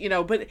things,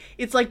 but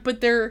it's like, but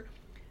they're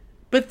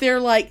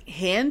like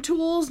hand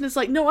tools, and it's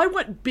like, no, I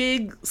want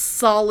big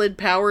solid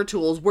power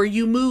tools where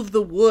you move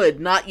the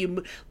wood, not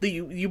you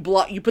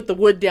put the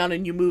wood down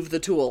and you move the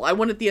tool. I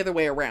want it the other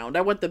way around.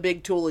 I want the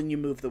big tool and you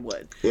move the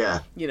wood. Yeah.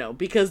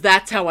 Because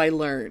that's how I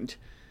learned.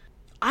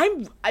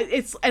 I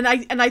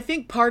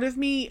think part of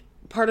me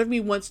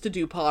wants to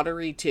do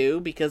pottery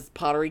too, because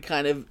pottery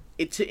kind of,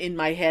 it's in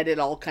my head, it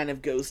all kind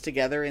of goes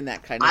together in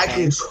that kind of I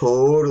can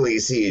totally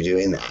see you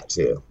doing that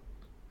too.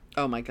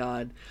 Oh my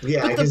God.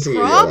 Yeah, but the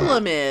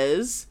problem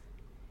is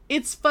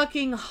it's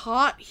fucking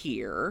hot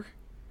here.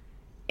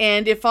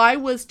 And if I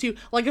was to,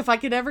 like, if I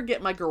could ever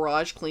get my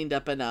garage cleaned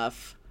up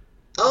enough.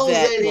 Oh,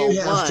 then you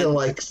have to,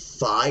 like,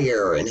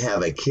 fire and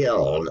have a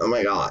kiln. Oh,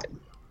 my God.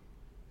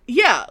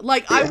 Yeah,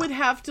 like, yeah. I would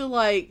have to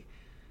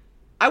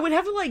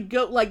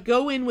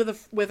go in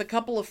with a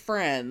couple of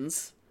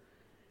friends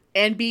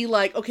and be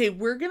like, okay,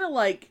 we're gonna,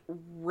 like,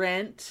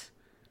 rent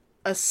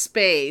a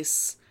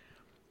space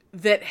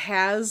that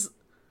has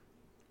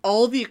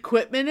all the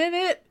equipment in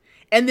it,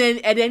 and then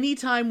at any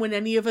time when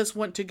any of us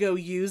want to go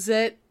use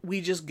it, we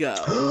just go.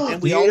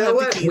 And we all have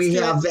the keys. We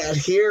have that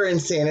here in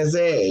San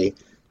Jose.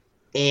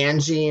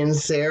 Angie and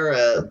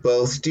Sarah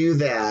both do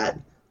that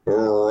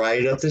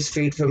right up the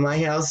street from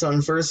my house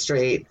on First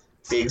Street.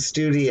 Big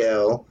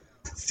studio.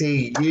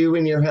 See, you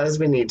and your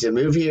husband need to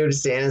move here to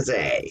San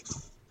Jose.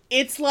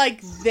 It's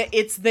like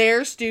it's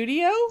their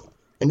studio?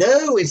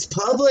 No, it's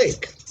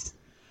public.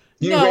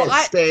 You rent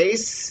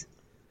space.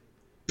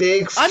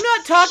 Big. I'm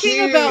not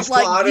talking about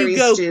like you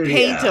go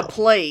paint a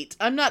plate.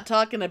 I'm not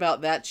talking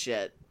about that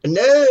shit.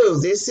 No,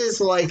 this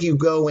is like you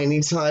go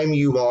anytime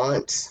you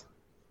want.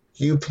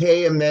 You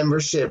pay a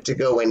membership to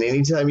go in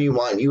anytime you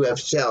want. You have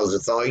shelves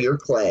with all your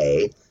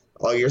clay,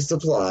 all your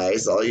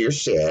supplies, all your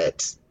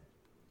shit.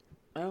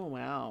 Oh,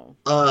 wow.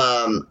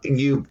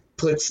 You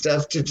put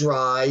stuff to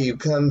dry, you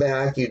come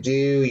back, you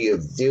do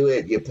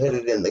it, you put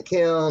it in the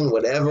kiln,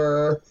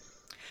 whatever.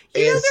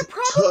 You know, there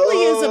probably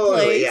is a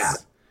place. Yeah.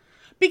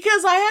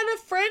 Because I had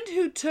a friend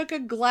who took a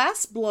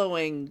glass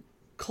blowing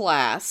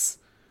class,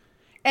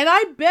 and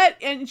I bet,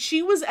 and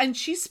she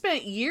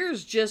spent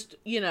years just,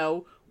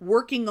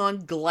 working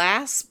on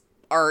glass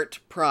art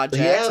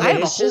projects. Yeah, I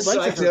have a whole bunch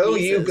of her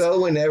pieces. You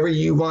go whenever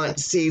you want.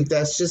 See,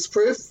 that's just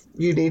proof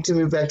you need to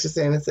move back to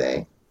San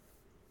Jose.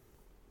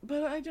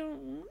 But I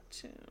don't want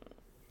to.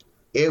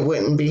 It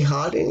wouldn't be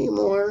hot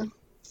anymore.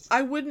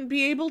 I wouldn't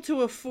be able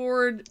to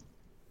afford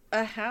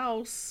a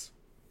house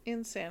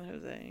in San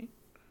Jose.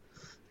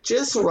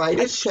 Just write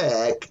a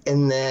check,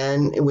 and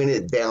then when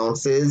it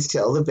bounces,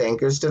 tell the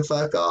bankers to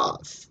fuck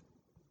off.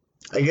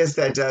 I guess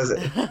that doesn't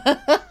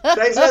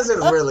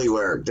really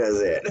work, does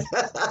it?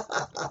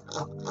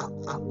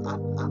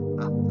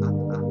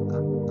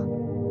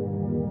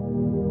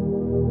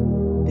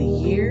 The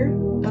Year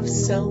of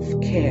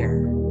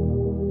Self-Care.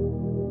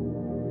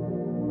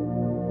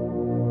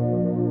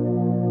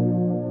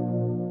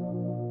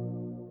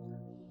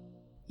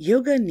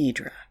 Yoga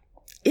Nidra.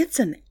 It's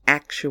an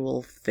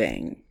actual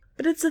thing,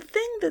 but it's a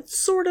thing that's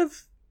sort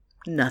of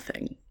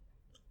nothing.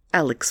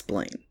 I'll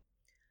explain.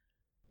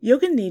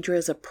 Yoga Nidra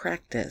is a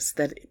practice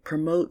that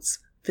promotes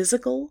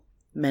physical,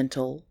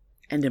 mental,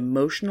 and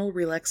emotional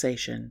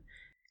relaxation,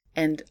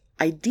 and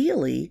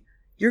ideally,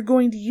 you're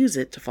going to use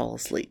it to fall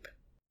asleep.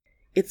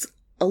 It's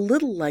a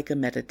little like a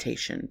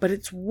meditation, but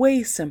it's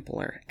way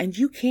simpler, and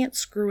you can't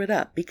screw it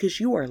up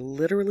because you are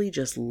literally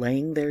just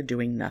laying there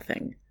doing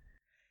nothing.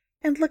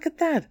 And look at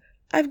that!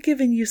 I've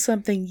given you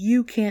something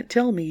you can't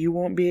tell me you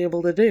won't be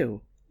able to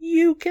do.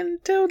 You can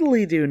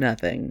totally do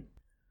nothing.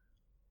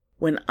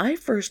 When I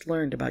first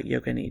learned about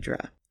Yoga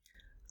Nidra,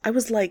 I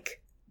was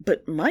like,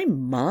 but my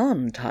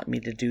mom taught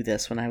me to do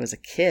this when I was a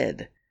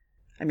kid.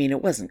 I mean,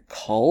 it wasn't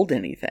called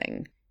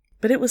anything,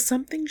 but it was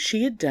something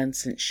she had done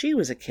since she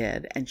was a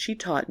kid, and she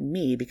taught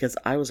me because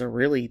I was a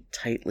really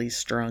tightly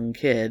strung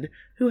kid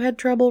who had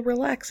trouble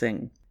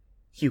relaxing.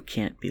 You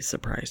can't be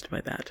surprised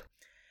by that.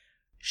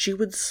 She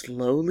would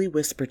slowly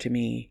whisper to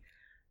me,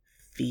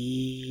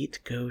 "Feet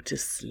go to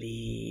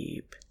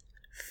sleep.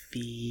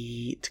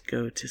 Feet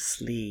go to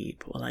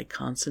sleep," while I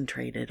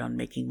concentrated on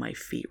making my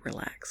feet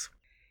relax.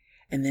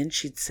 And then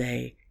she'd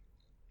say,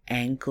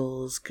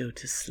 "Ankles go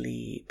to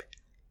sleep.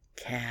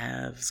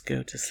 Calves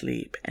go to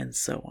sleep," and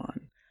so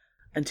on,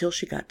 until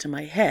she got to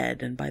my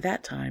head, and by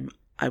that time,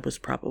 I was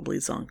probably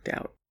zonked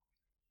out.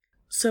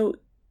 So,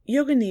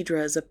 Yoga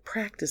Nidra is a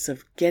practice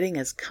of getting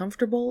as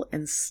comfortable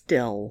and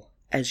still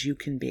as you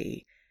can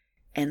be,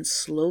 and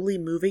slowly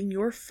moving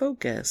your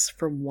focus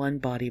from one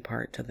body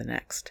part to the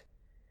next.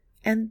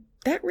 And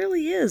that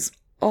really is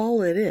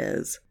all it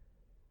is.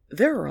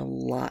 There are a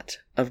lot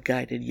of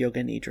guided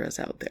Yoga Nidras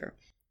out there,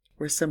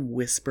 where some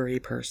whispery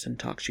person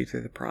talks you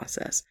through the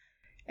process.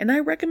 And I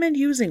recommend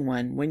using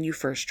one when you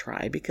first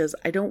try, because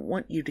I don't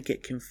want you to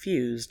get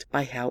confused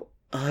by how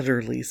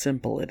utterly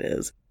simple it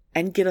is,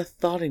 and get a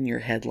thought in your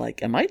head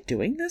like, am I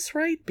doing this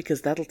right?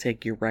 Because that'll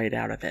take you right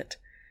out of it.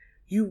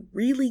 You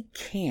really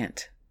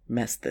can't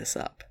mess this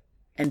up.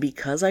 And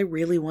because I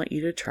really want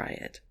you to try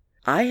it,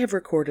 I have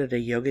recorded a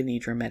Yoga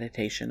Nidra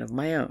meditation of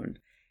my own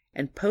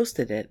and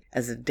posted it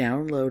as a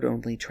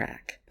download-only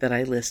track that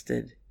I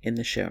listed in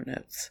the show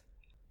notes.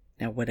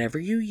 Now, whatever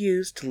you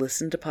use to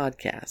listen to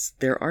podcasts,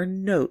 there are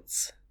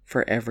notes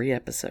for every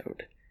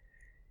episode.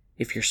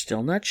 If you're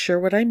still not sure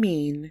what I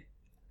mean,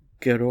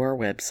 go to our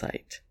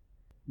website,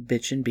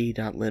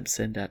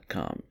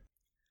 bitchandb.libsyn.com.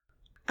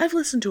 I've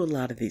listened to a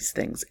lot of these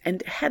things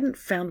and hadn't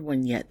found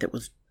one yet that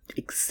was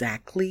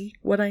exactly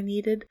what I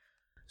needed,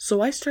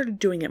 so I started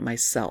doing it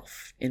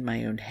myself in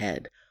my own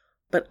head.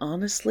 But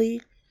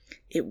honestly,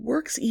 it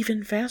works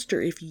even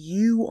faster if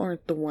you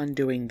aren't the one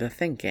doing the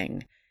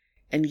thinking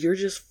and you're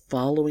just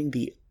following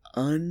the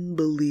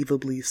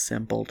unbelievably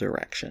simple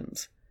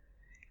directions.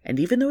 And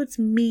even though it's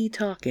me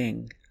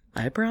talking,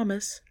 I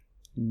promise,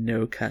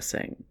 no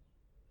cussing.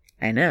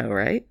 I know,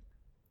 right?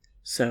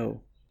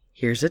 So,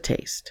 here's a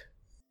taste.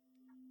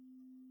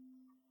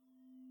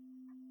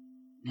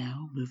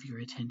 Now move your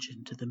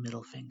attention to the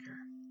middle finger.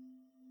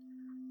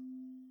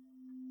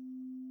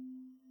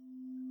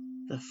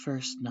 The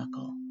first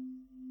knuckle.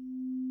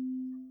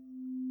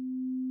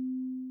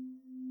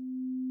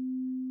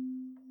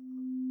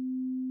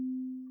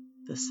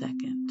 The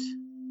second.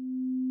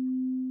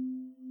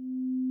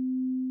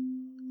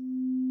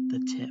 The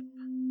tip.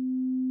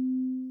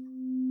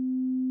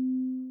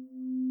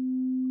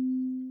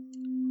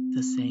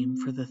 The same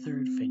for the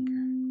third finger.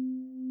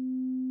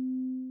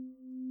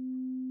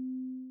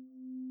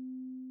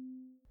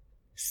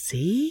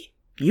 See?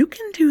 You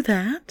can do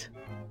that.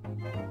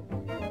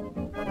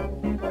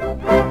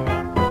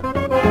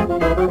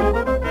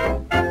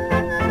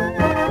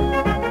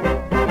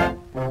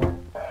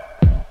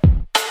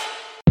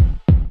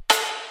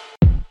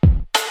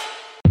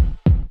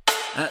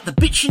 The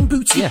Bitchin'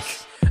 Boutique.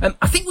 Yes.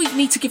 I think we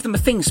need to give them a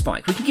thing,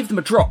 Spike. We can give them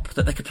a drop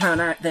that they can play on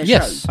their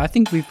Yes, show. I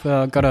think we've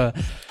got to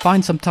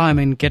find some time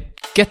and get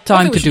I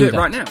time think we to should do it that.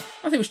 right now.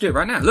 I think we should do it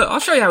right now. Look, I'll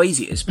show you how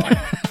easy it is, Spike.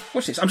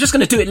 Watch this. I'm just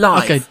going to do it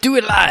live. Okay, do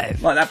it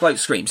live. Like that bloke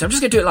screams. I'm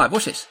just going to do it live.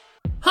 Watch this.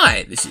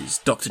 Hi, this is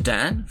Dr.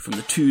 Dan from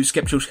the Two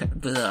Skeptical...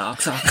 I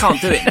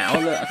can't do it now.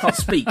 Look, I can't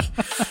speak.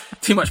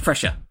 Too much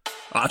pressure.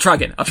 I'll try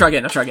again.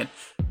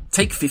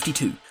 Take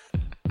 52.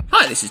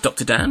 Hi, this is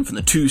Dr. Dan from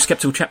the Two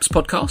Skeptical Chaps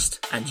podcast,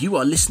 and you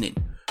are listening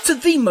to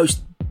the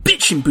most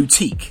bitchin'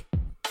 boutique.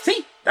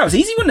 See? That was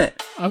easy, wasn't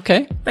it?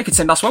 Okay. They could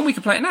send us one, we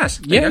could play it as.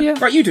 There you go.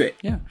 Yeah. Right, you do it.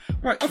 Yeah.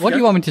 Right, off What you do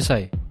you go. want me to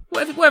say?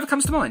 Whatever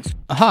comes to mind.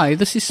 Hi,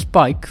 this is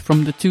Spike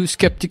from the Two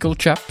Skeptical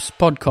Chaps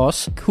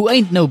podcast, who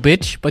ain't no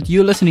bitch, but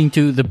you're listening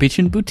to the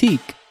Bitchin'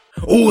 Boutique.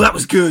 Oh, that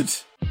was good.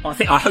 I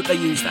hope they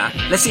use that.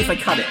 Let's see if they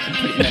cut it and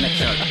put it in their next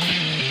show.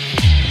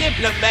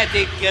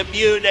 Diplomatic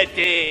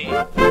community.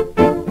 Oh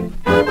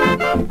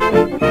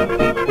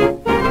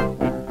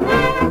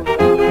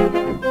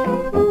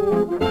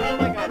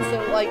my god,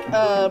 so like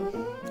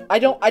I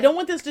don't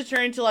want this to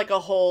turn into like a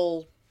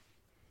whole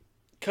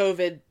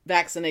COVID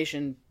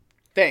vaccination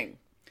thing.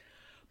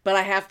 But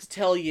I have to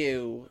tell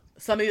you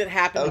something that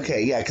happened.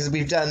 Okay, yeah, because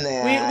we've done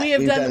that.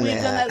 We've done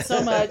that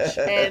so much,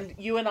 and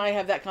you and I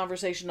have that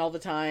conversation all the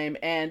time,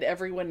 and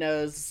everyone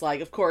knows, it's like,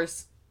 of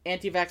course,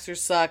 anti-vaxxers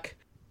suck.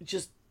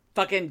 Just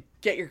fucking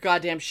get your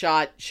goddamn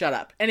shot. Shut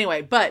up.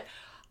 Anyway, but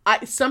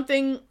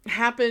something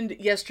happened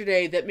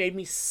yesterday that made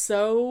me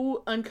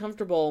so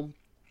uncomfortable,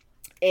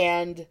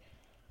 and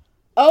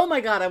oh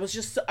my god, I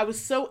was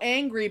so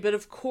angry. But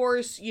of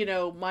course, you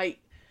know,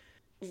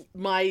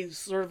 my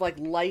sort of like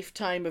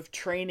lifetime of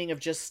training of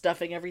just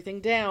stuffing everything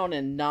down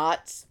and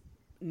not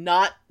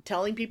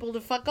telling people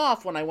to fuck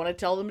off when I want to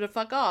tell them to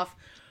fuck off,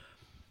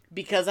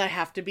 because I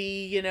have to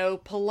be, you know,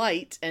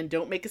 polite and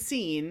don't make a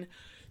scene.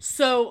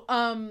 So,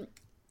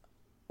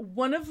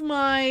 one of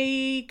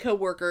my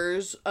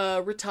coworkers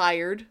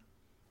retired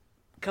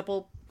a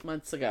couple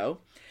months ago,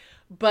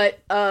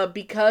 but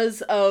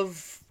because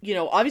of, you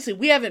know, obviously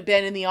we haven't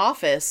been in the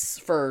office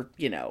for,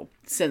 you know,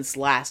 since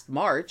last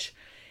March,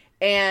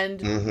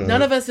 and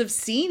none of us have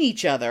seen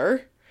each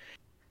other.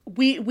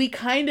 We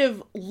kind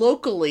of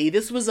locally,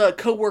 this was a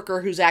coworker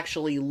who's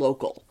actually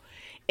local,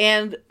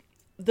 and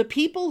the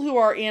people who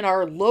are in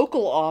our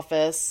local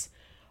office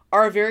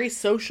are a very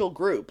social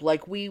group.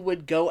 Like, we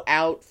would go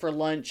out for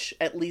lunch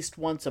at least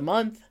once a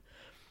month,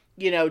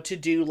 you know, to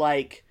do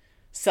like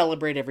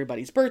celebrate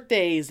everybody's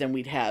birthdays, and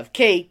we'd have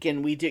cake,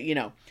 and we do, you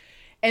know.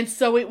 And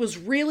so it was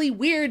really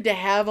weird to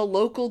have a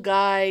local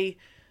guy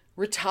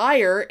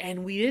retire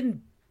and we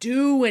didn't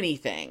do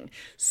anything.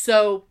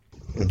 So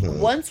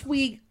once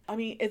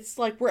it's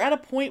like we're at a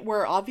point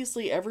where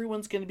obviously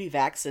everyone's going to be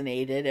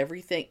vaccinated,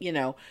 everything, you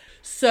know.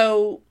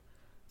 So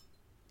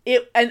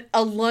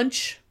a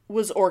lunch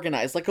was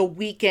organized, like a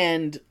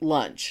weekend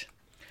lunch.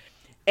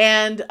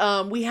 And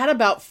we had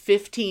about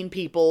 15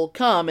 people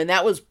come, and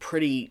that was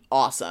pretty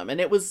awesome. And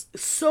it was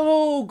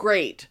so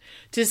great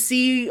to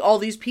see all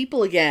these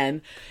people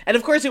again. And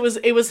of course it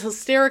was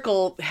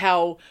hysterical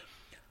how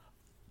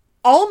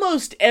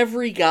almost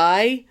every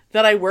guy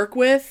that I work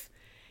with,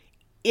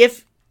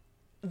 if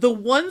the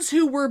ones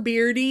who were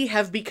beardy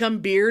have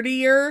become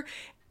beardier,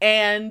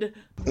 and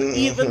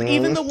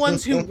even the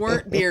ones who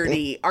weren't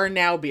beardy are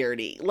now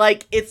beardy.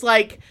 Like, it's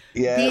like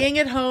being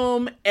at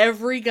home,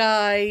 every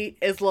guy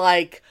is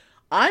like,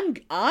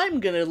 I'm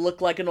gonna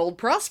look like an old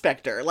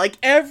prospector. Like,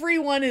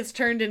 everyone is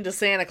turned into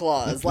Santa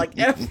Claus. Like,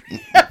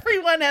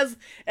 everyone has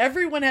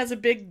a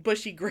big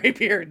bushy gray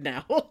beard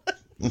now.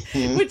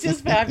 Which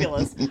is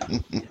fabulous.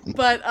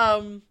 But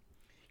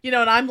you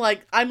know, and I'm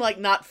like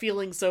not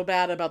feeling so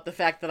bad about the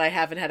fact that I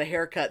haven't had a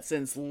haircut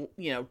since,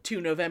 you know,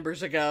 2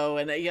 Novembers ago,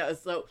 and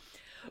so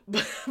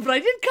but I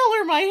did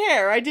color my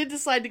hair. I did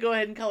decide to go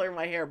ahead and color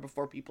my hair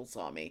before people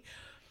saw me.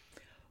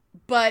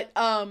 But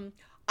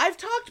I've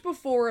talked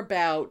before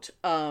about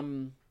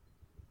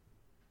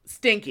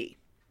Stinky,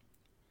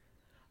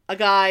 a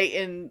guy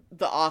in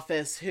the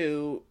office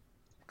who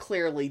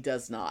clearly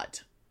does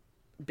not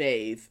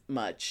bathe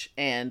much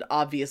and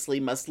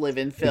obviously must live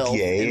in filth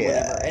and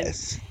whatever.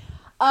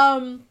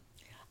 And,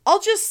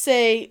 I'll just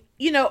say,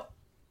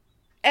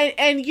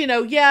 and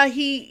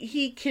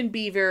he can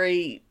be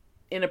very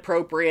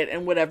inappropriate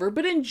and whatever,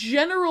 but in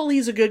general,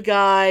 he's a good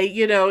guy.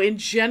 In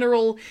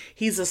general,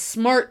 he's a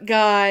smart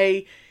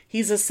guy.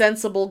 He's a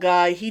sensible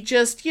guy. He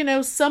just,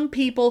 some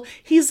people,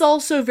 he's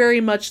also very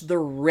much the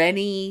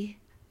Rennie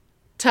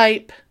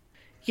type,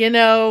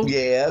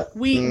 Yeah.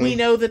 We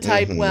know the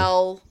type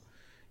well.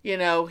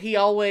 He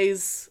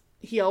always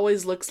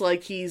looks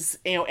like he's,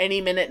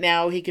 any minute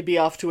now he could be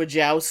off to a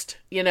joust.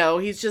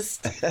 He's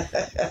just,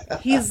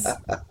 he's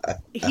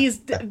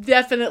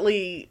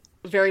definitely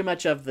very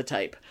much of the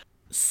type.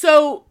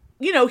 So,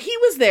 he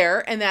was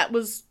there and that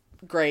was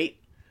great,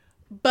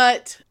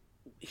 but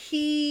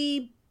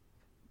he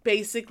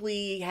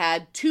basically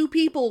had 2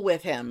 people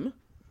with him,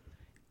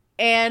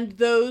 and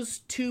those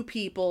 2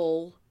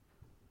 people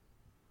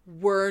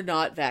were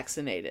not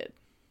vaccinated.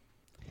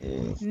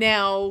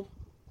 Now,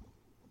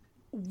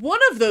 one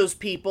of those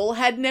people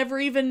had never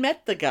even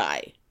met the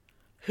guy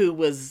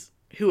who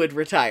had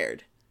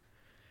retired.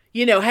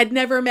 Had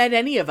never met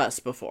any of us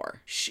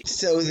before.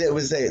 So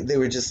they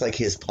were just like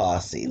his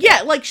posse.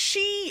 Yeah, like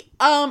she,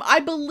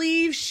 I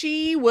believe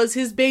she was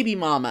his baby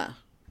mama.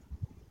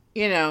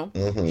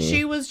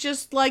 She was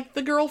just like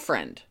the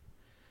girlfriend.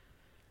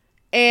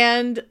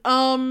 And,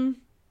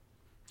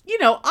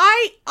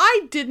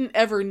 I didn't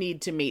ever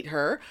need to meet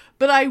her,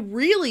 but I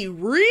really,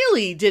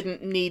 really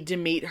didn't need to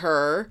meet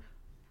her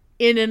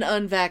in an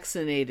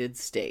unvaccinated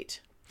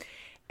state.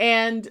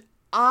 And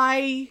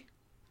I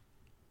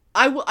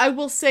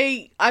will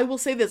say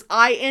this.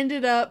 I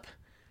ended up,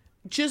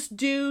 just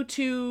due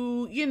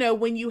to,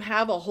 when you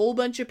have a whole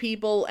bunch of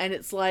people and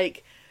it's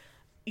like,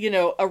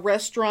 a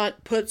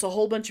restaurant puts a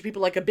whole bunch of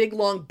people, like a big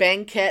long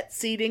banquet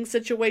seating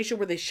situation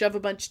where they shove a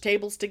bunch of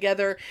tables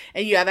together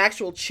and you have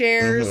actual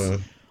chairs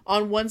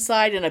on one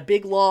side and a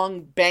big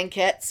long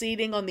banquet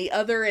seating on the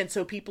other. And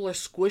so people are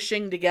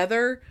squishing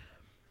together.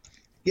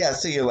 Yeah.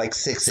 So you're like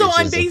 6 so inches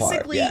I'm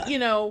basically, apart.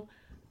 Yeah.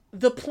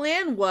 The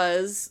plan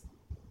was,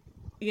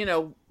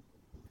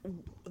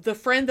 the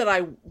friend that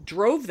I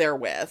drove there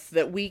with,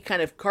 that we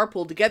kind of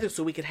carpooled together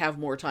so we could have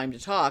more time to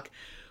talk,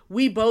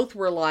 we both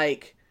were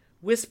like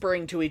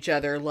whispering to each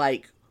other,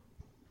 like,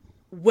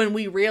 when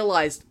we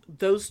realized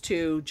those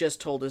 2 just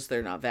told us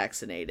they're not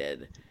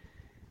vaccinated.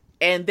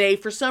 And they,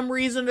 for some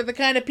reason, are the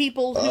kind of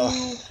people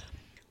who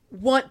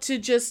want to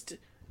just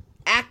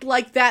act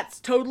like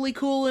that's totally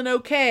cool and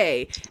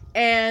okay.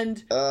 And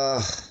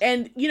they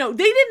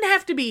didn't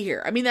have to be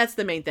here. I mean, that's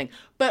the main thing.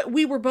 But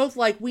we were both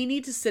like, we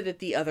need to sit at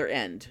the other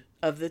end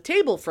of the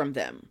table from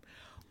them.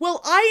 Well,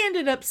 I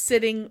ended up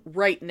sitting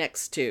right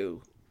next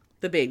to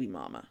the baby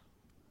mama.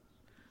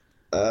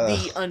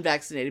 The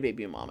unvaccinated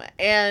baby mama.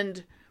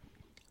 And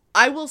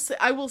I will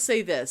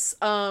say this.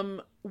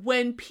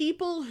 When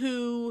people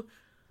who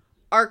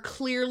are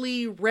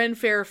clearly Ren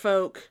Fair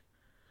folk,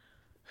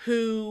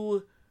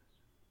 who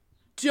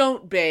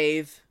don't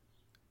bathe,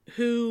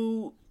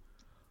 who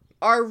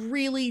are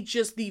really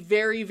just the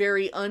very,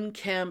 very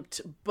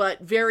unkempt,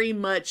 but very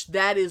much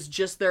that is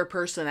just their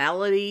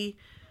personality,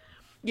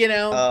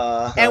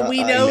 and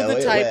we know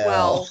the type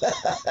well.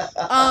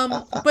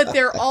 But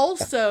they're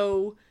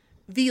also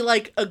the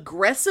like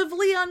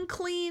aggressively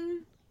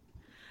unclean.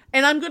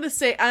 And I'm gonna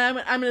say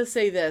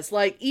this,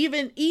 like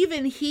even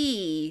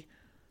he,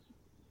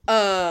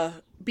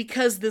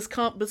 because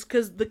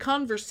the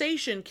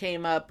conversation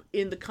came up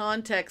in the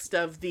context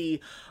of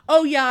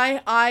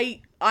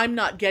I'm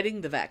not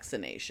getting the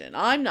vaccination.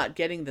 I'm not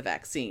getting the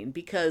vaccine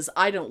because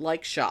I don't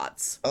like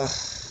shots.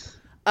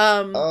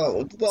 A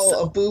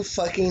boo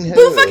fucking who?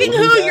 Boo fucking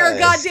who? You're a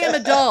goddamn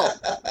adult.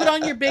 Put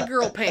on your big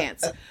girl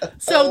pants.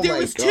 So there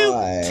was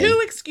two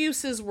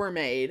excuses were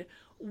made.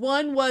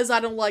 One was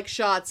I don't like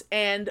shots,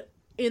 and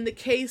in the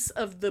case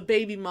of the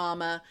baby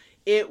mama,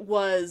 it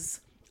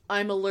was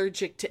I'm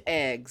allergic to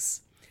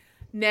eggs.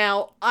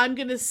 Now, I'm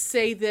going to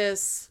say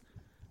this,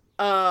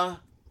 I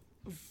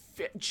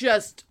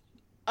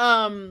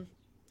wanted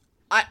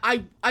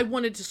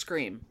to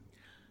scream.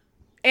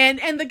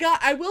 And the guy,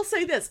 I will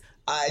say this.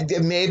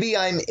 Maybe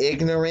I'm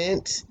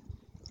ignorant,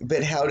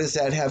 but how does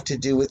that have to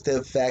do with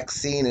the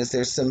vaccine? Is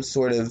there some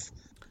sort of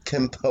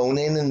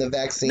component in the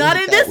vaccine? Not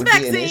in this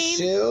vaccine. Be an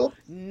issue?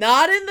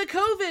 Not in the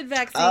COVID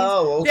vaccine.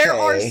 Oh, okay. There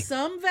are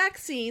some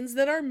vaccines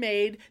that are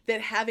made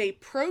that have a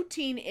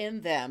protein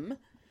in them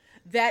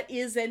that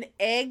is an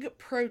egg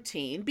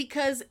protein,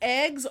 because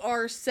eggs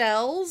are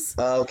cells.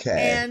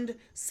 Okay. And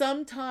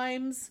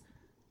sometimes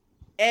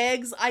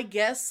eggs, I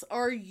guess,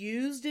 are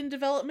used in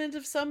development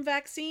of some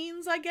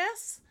vaccines, I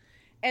guess.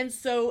 And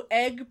so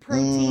egg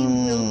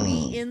protein will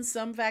be in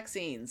some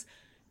vaccines.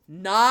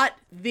 Not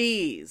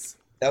these.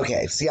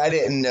 Okay. See, I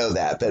didn't know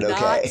that, but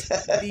okay.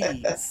 Not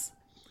these.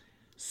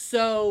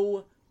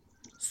 So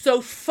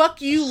fuck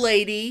you,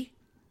 lady.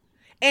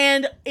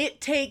 And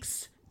it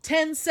takes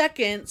 10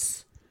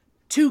 seconds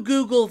to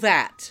Google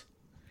that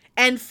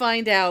and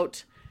find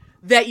out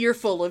that you're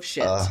full of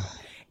shit.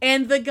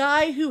 And the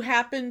guy who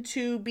happened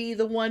to be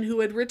the one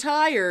who had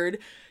retired,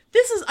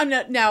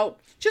 now,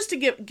 just to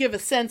give a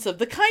sense of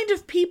the kind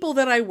of people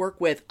that I work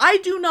with, I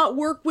do not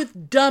work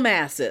with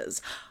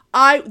dumbasses.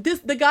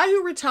 The guy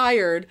who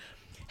retired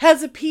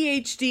has a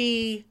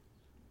PhD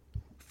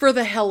for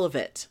the hell of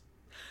it.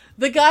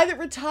 The guy that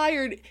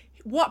retired,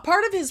 what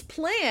part of his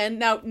plan,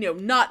 now,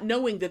 not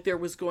knowing that there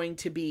was going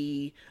to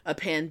be a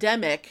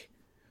pandemic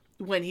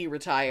when he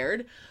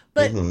retired,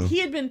 but he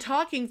had been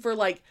talking for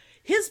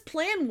his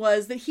plan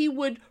was that he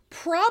would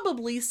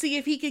probably see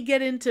if he could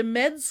get into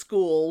med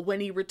school when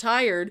he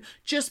retired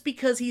just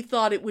because he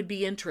thought it would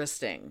be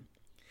interesting.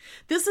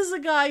 This is a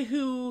guy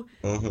who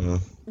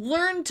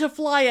learned to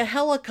fly a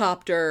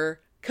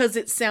helicopter because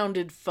it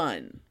sounded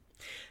fun.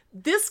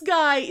 That's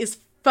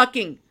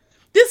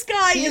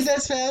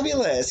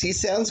fabulous. He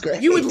sounds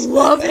great. You would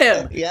love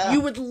him. Yeah.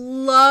 You would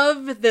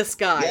love this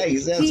guy. Yeah, he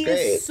sounds great. He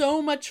is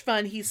so much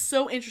fun. He's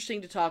so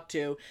interesting to talk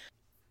to.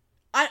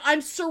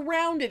 I'm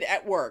surrounded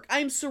at work.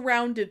 I'm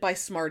surrounded by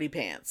smarty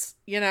pants,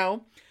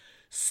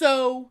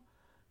 So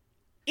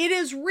it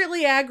is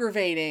really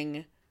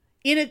aggravating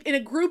in a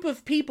group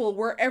of people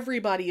where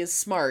everybody is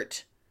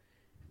smart.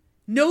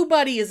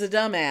 Nobody is a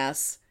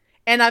dumbass.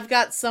 And I've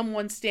got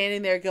someone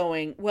standing there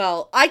going,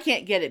 well, I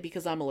can't get it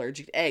because I'm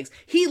allergic to eggs.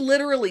 He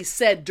literally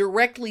said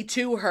directly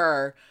to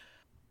her,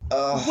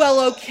 well,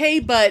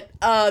 okay, but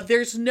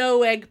there's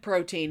no egg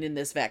protein in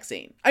this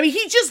vaccine. I mean,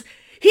 he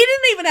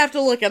didn't even have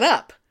to look it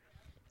up.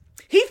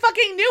 He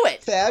fucking knew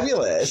it.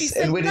 Fabulous. She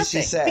said and what did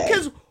she say?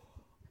 Because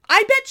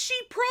I bet she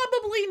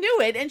probably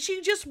knew it, and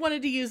she just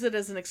wanted to use it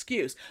as an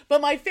excuse.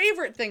 But my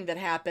favorite thing that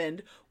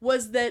happened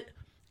was that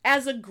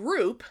as a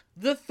group,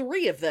 the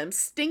three of them,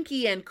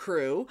 Stinky and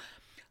crew,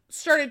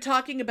 started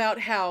talking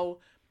about how,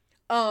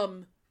 I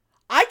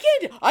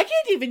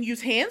can't even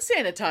use hand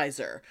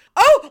sanitizer.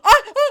 Oh,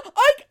 I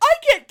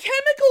get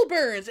chemical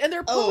burns, and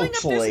they're pulling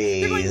up this.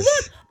 They're going,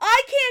 look,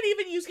 I can't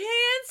even use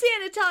hand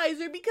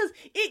sanitizer because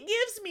it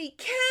gives me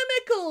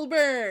chemical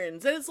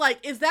burns. And it's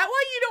like, is that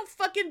why you don't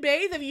fucking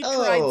bathe? Have you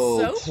tried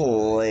soap?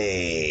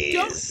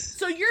 Please.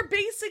 So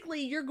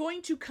you're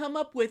going to come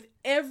up with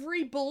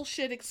every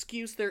bullshit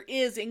excuse there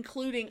is,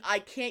 including I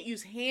can't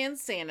use hand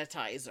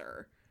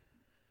sanitizer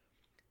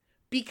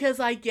because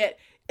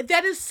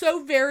that is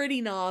so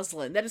Verity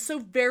Noslin. That is so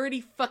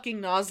Verity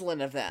fucking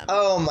Noslin of them.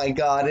 Oh my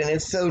god, and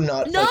it's so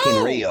not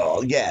fucking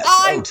real. Yes.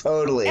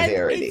 Totally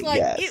Verity. It's like,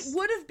 yes. It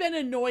would have been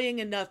annoying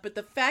enough, but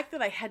the fact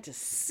that I had to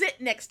sit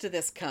next to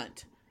this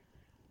cunt.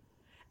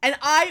 And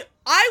I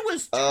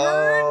was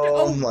turned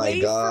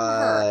away from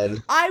her.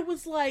 I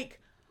was like,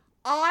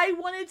 I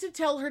wanted to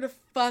tell her to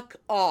fuck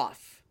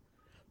off.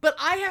 But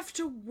I have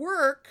to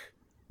work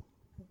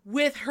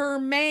with her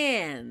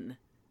man.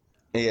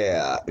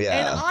 Yeah.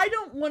 And I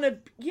don't want to,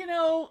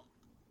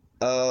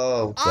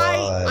 Oh,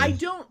 God. I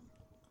don't,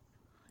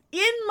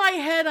 in my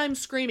head, I'm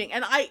screaming.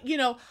 And I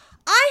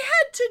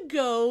had to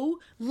go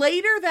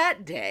later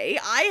that day.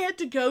 I had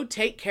to go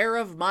take care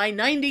of my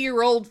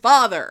 90-year-old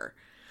father.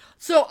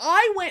 So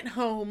I went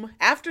home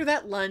after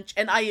that lunch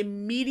and I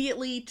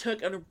immediately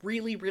took a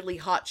really, really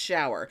hot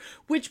shower,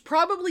 which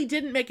probably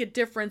didn't make a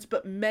difference,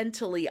 but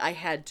mentally I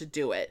had to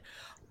do it.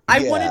 I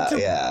wanted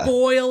to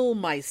boil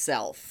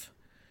myself.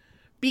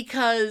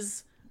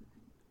 Because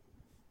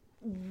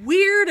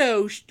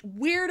weirdo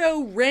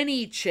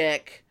Rennie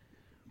chick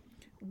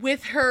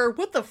with her,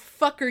 what the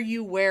fuck are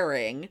you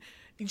wearing?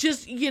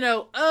 Just, Well,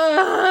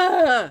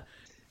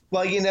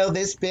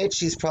 this bitch,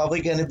 she's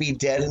probably going to be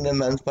dead in a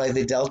month by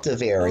the Delta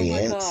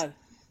variant. Oh my God.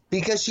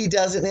 Because she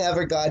doesn't have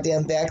her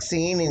goddamn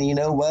vaccine, and you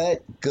know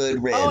what?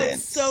 Good riddance. Oh,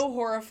 it's so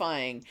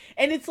horrifying.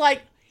 And it's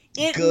like,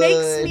 It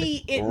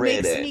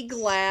makes me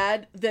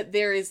glad that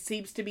there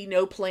seems to be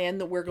no plan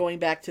that we're going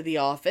back to the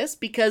office,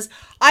 because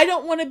I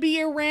don't want to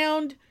be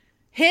around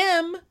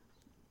him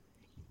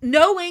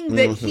knowing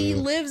that he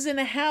lives in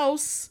a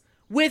house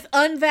with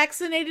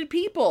unvaccinated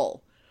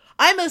people.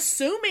 I'm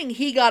assuming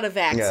he got a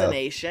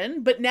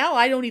vaccination, but now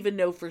I don't even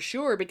know for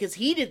sure because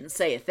he didn't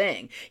say a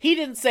thing. He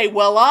didn't say,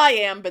 well, I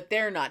am, but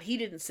they're not. He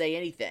didn't say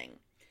anything.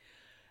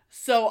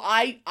 So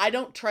I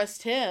don't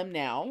trust him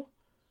now.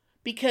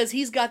 Because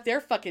he's got their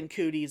fucking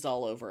cooties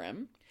all over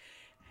him.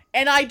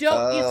 And I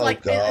don't, it's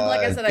like, God, and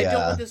like I said, I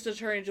don't want this to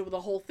turn into the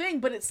whole thing,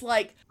 but it's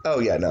like, oh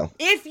yeah, no.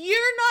 If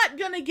you're not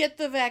gonna get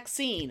the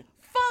vaccine,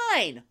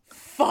 fine.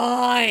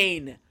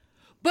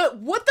 But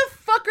what the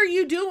fuck are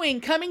you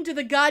doing coming to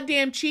the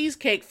goddamn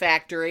Cheesecake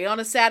Factory on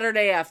a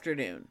Saturday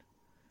afternoon?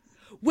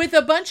 With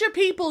a bunch of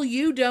people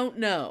you don't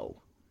know.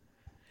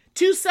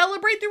 To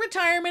celebrate the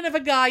retirement of a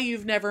guy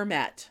you've never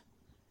met.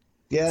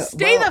 Yeah.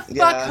 Stay the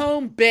fuck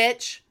home,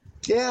 bitch.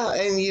 Yeah,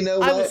 and you know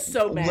what? I was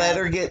so mad. Let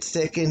her get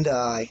sick and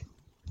die.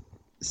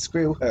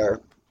 Screw her.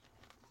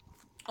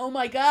 Oh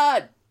my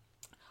God.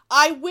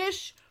 I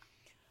wish,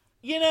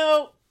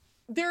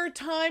 there are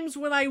times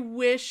when I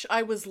wish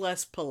I was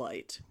less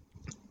polite.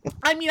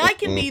 I mean, I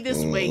can be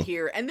this way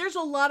here, and there's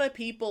a lot of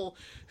people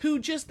who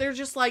they're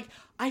just like,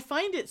 I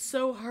find it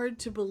so hard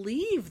to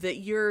believe that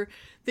you're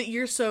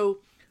so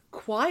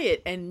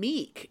quiet and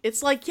meek.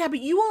 It's like, yeah, but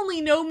you only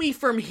know me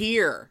from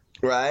here.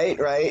 Right.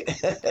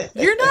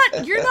 You're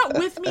not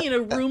with me in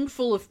a room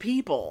full of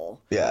people.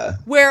 Yeah.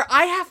 Where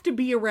I have to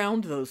be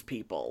around those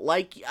people.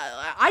 Like,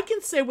 I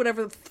can say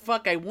whatever the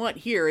fuck I want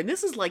here, and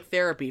this is like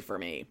therapy for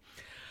me.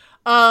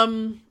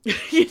 Yeah.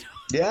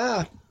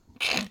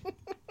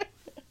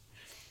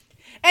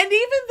 And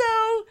even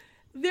though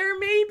there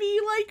may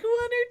be like 1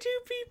 or 2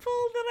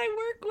 people that I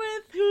work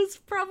with who's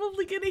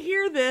probably going to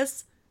hear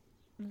this,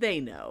 they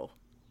know.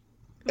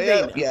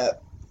 Yeah.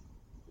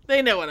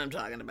 They know what I'm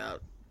talking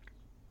about.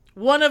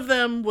 One of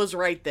them was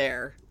right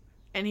there,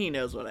 and he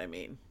knows what I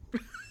mean.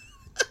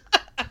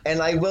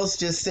 And I will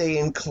just say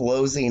in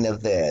closing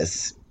of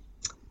this,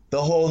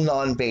 the whole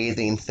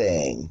non-bathing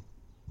thing.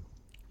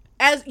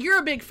 As you're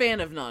a big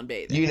fan of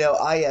non-bathing.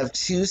 I have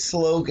 2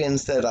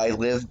 slogans that I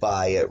live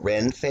by at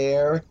Ren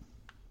Fair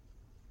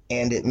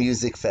and at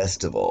music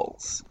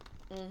festivals.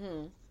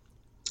 Mm-hmm.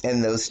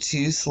 And those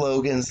 2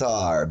 slogans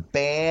are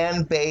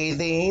ban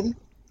bathing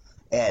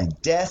and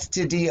death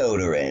to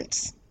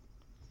deodorant.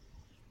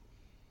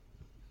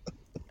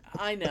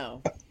 I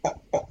know.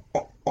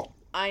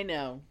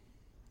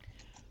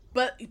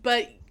 But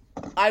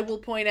I will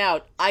point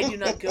out, I do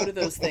not go to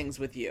those things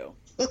with you.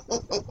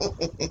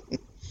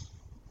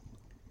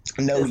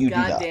 No, you do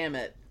not. God damn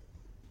it.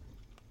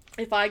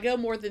 If I go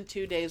more than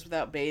 2 days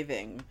without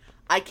bathing,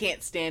 I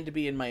can't stand to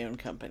be in my own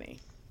company.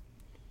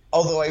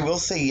 Although I will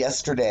say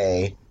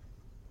yesterday,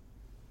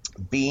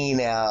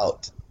 being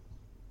out,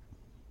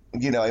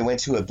 I went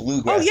to a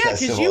bluegrass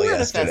festival you were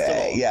yesterday. At a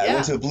festival. Yeah, I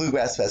went to a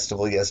bluegrass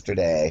festival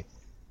yesterday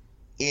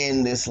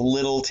in this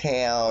little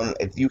town.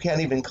 You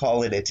can't even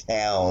call it a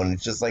town.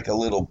 It's just like a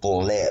little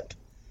blip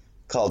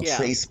called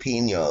Tres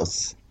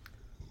Pinos.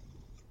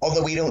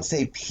 Although we don't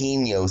say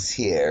Pinos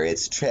here,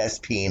 it's Tres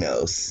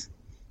Pinos.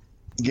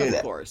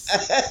 Of course.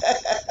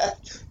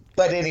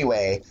 But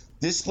anyway,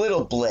 this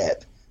little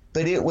blip.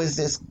 But it was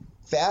this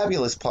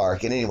fabulous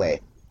park. And anyway,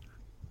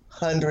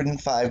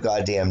 105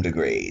 goddamn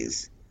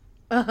degrees.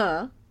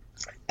 Uh-huh.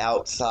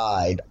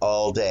 Outside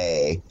all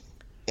day.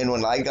 And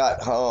when I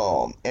got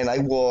home, and I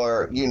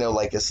wore,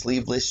 like a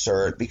sleeveless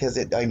shirt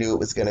because I knew it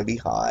was going to be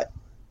hot.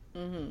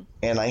 Mm-hmm.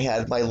 And I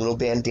had my little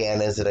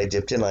bandanas that I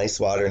dipped in ice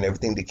water and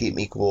everything to keep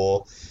me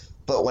cool.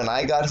 But when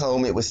I got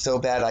home, it was so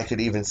bad I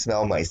could even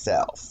smell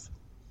myself.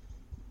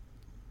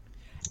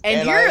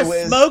 And you're a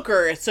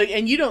smoker,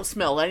 and you don't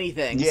smell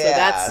anything. Yeah, so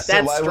that's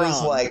I strong.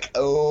 was like,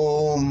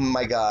 oh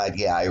my God,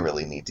 yeah, I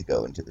really need to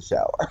go into the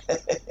shower.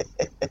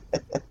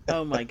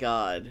 Oh my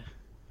God.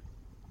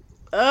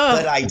 Ugh.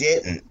 But I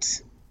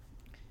didn't.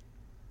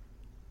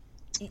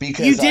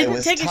 Because I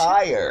was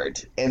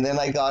tired. And then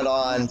I got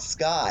on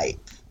Skype.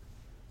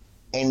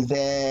 And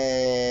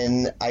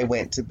then I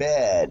went to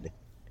bed.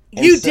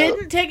 You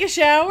didn't take a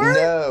shower?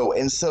 No.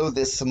 And so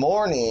this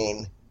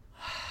morning,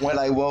 when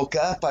I woke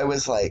up, I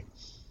was like,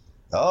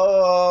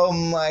 oh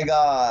my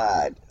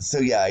God. So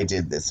yeah, I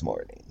did this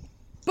morning.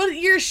 But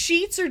your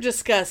sheets are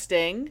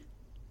disgusting.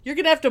 You're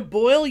going to have to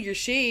boil your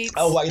sheets.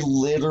 Oh, I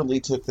literally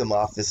took them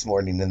off this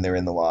morning and they're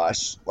in the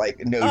wash.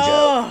 Like, no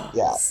joke.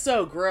 Yeah.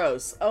 So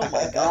gross. Oh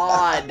my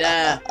God.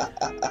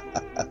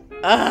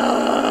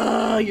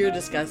 Oh, you're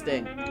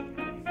disgusting.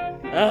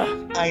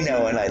 Ugh. I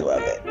know, and I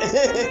love it.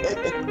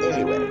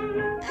 Anyway.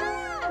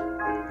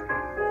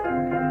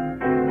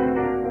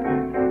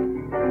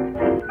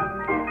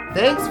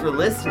 Thanks for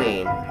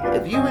listening.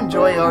 If you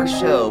enjoy our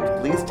show,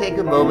 please take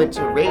a moment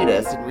to rate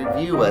us and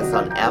review us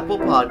on Apple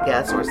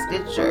Podcasts or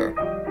Stitcher.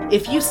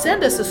 If you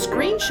send us a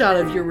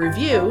screenshot of your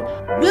review,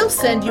 we'll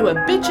send you a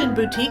Bitchin'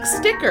 Boutique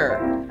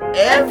sticker.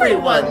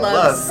 Everyone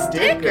loves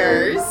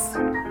stickers!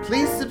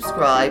 Please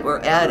subscribe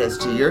or add us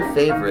to your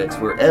favorites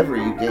wherever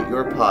you get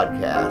your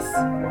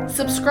podcasts.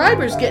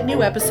 Subscribers get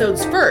new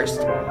episodes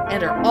first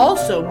and are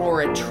also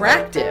more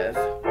attractive.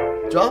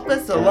 Drop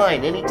us a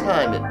line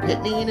anytime at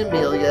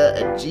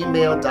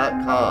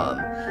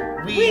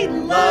pitneyandamelia@gmail.com. We'd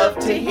love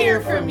to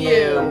hear from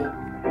you.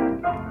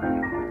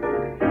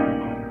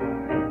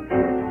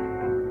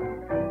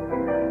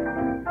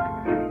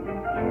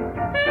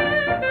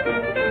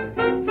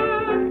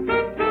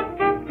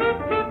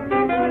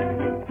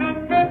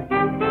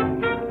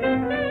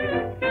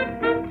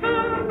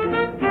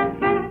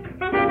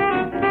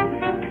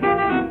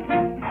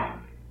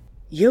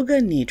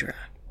 Yoga Nidra.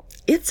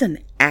 It's an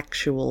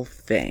actual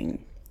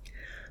thing.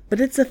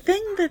 But it's a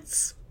thing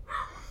that's...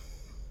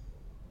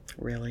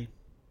 Really?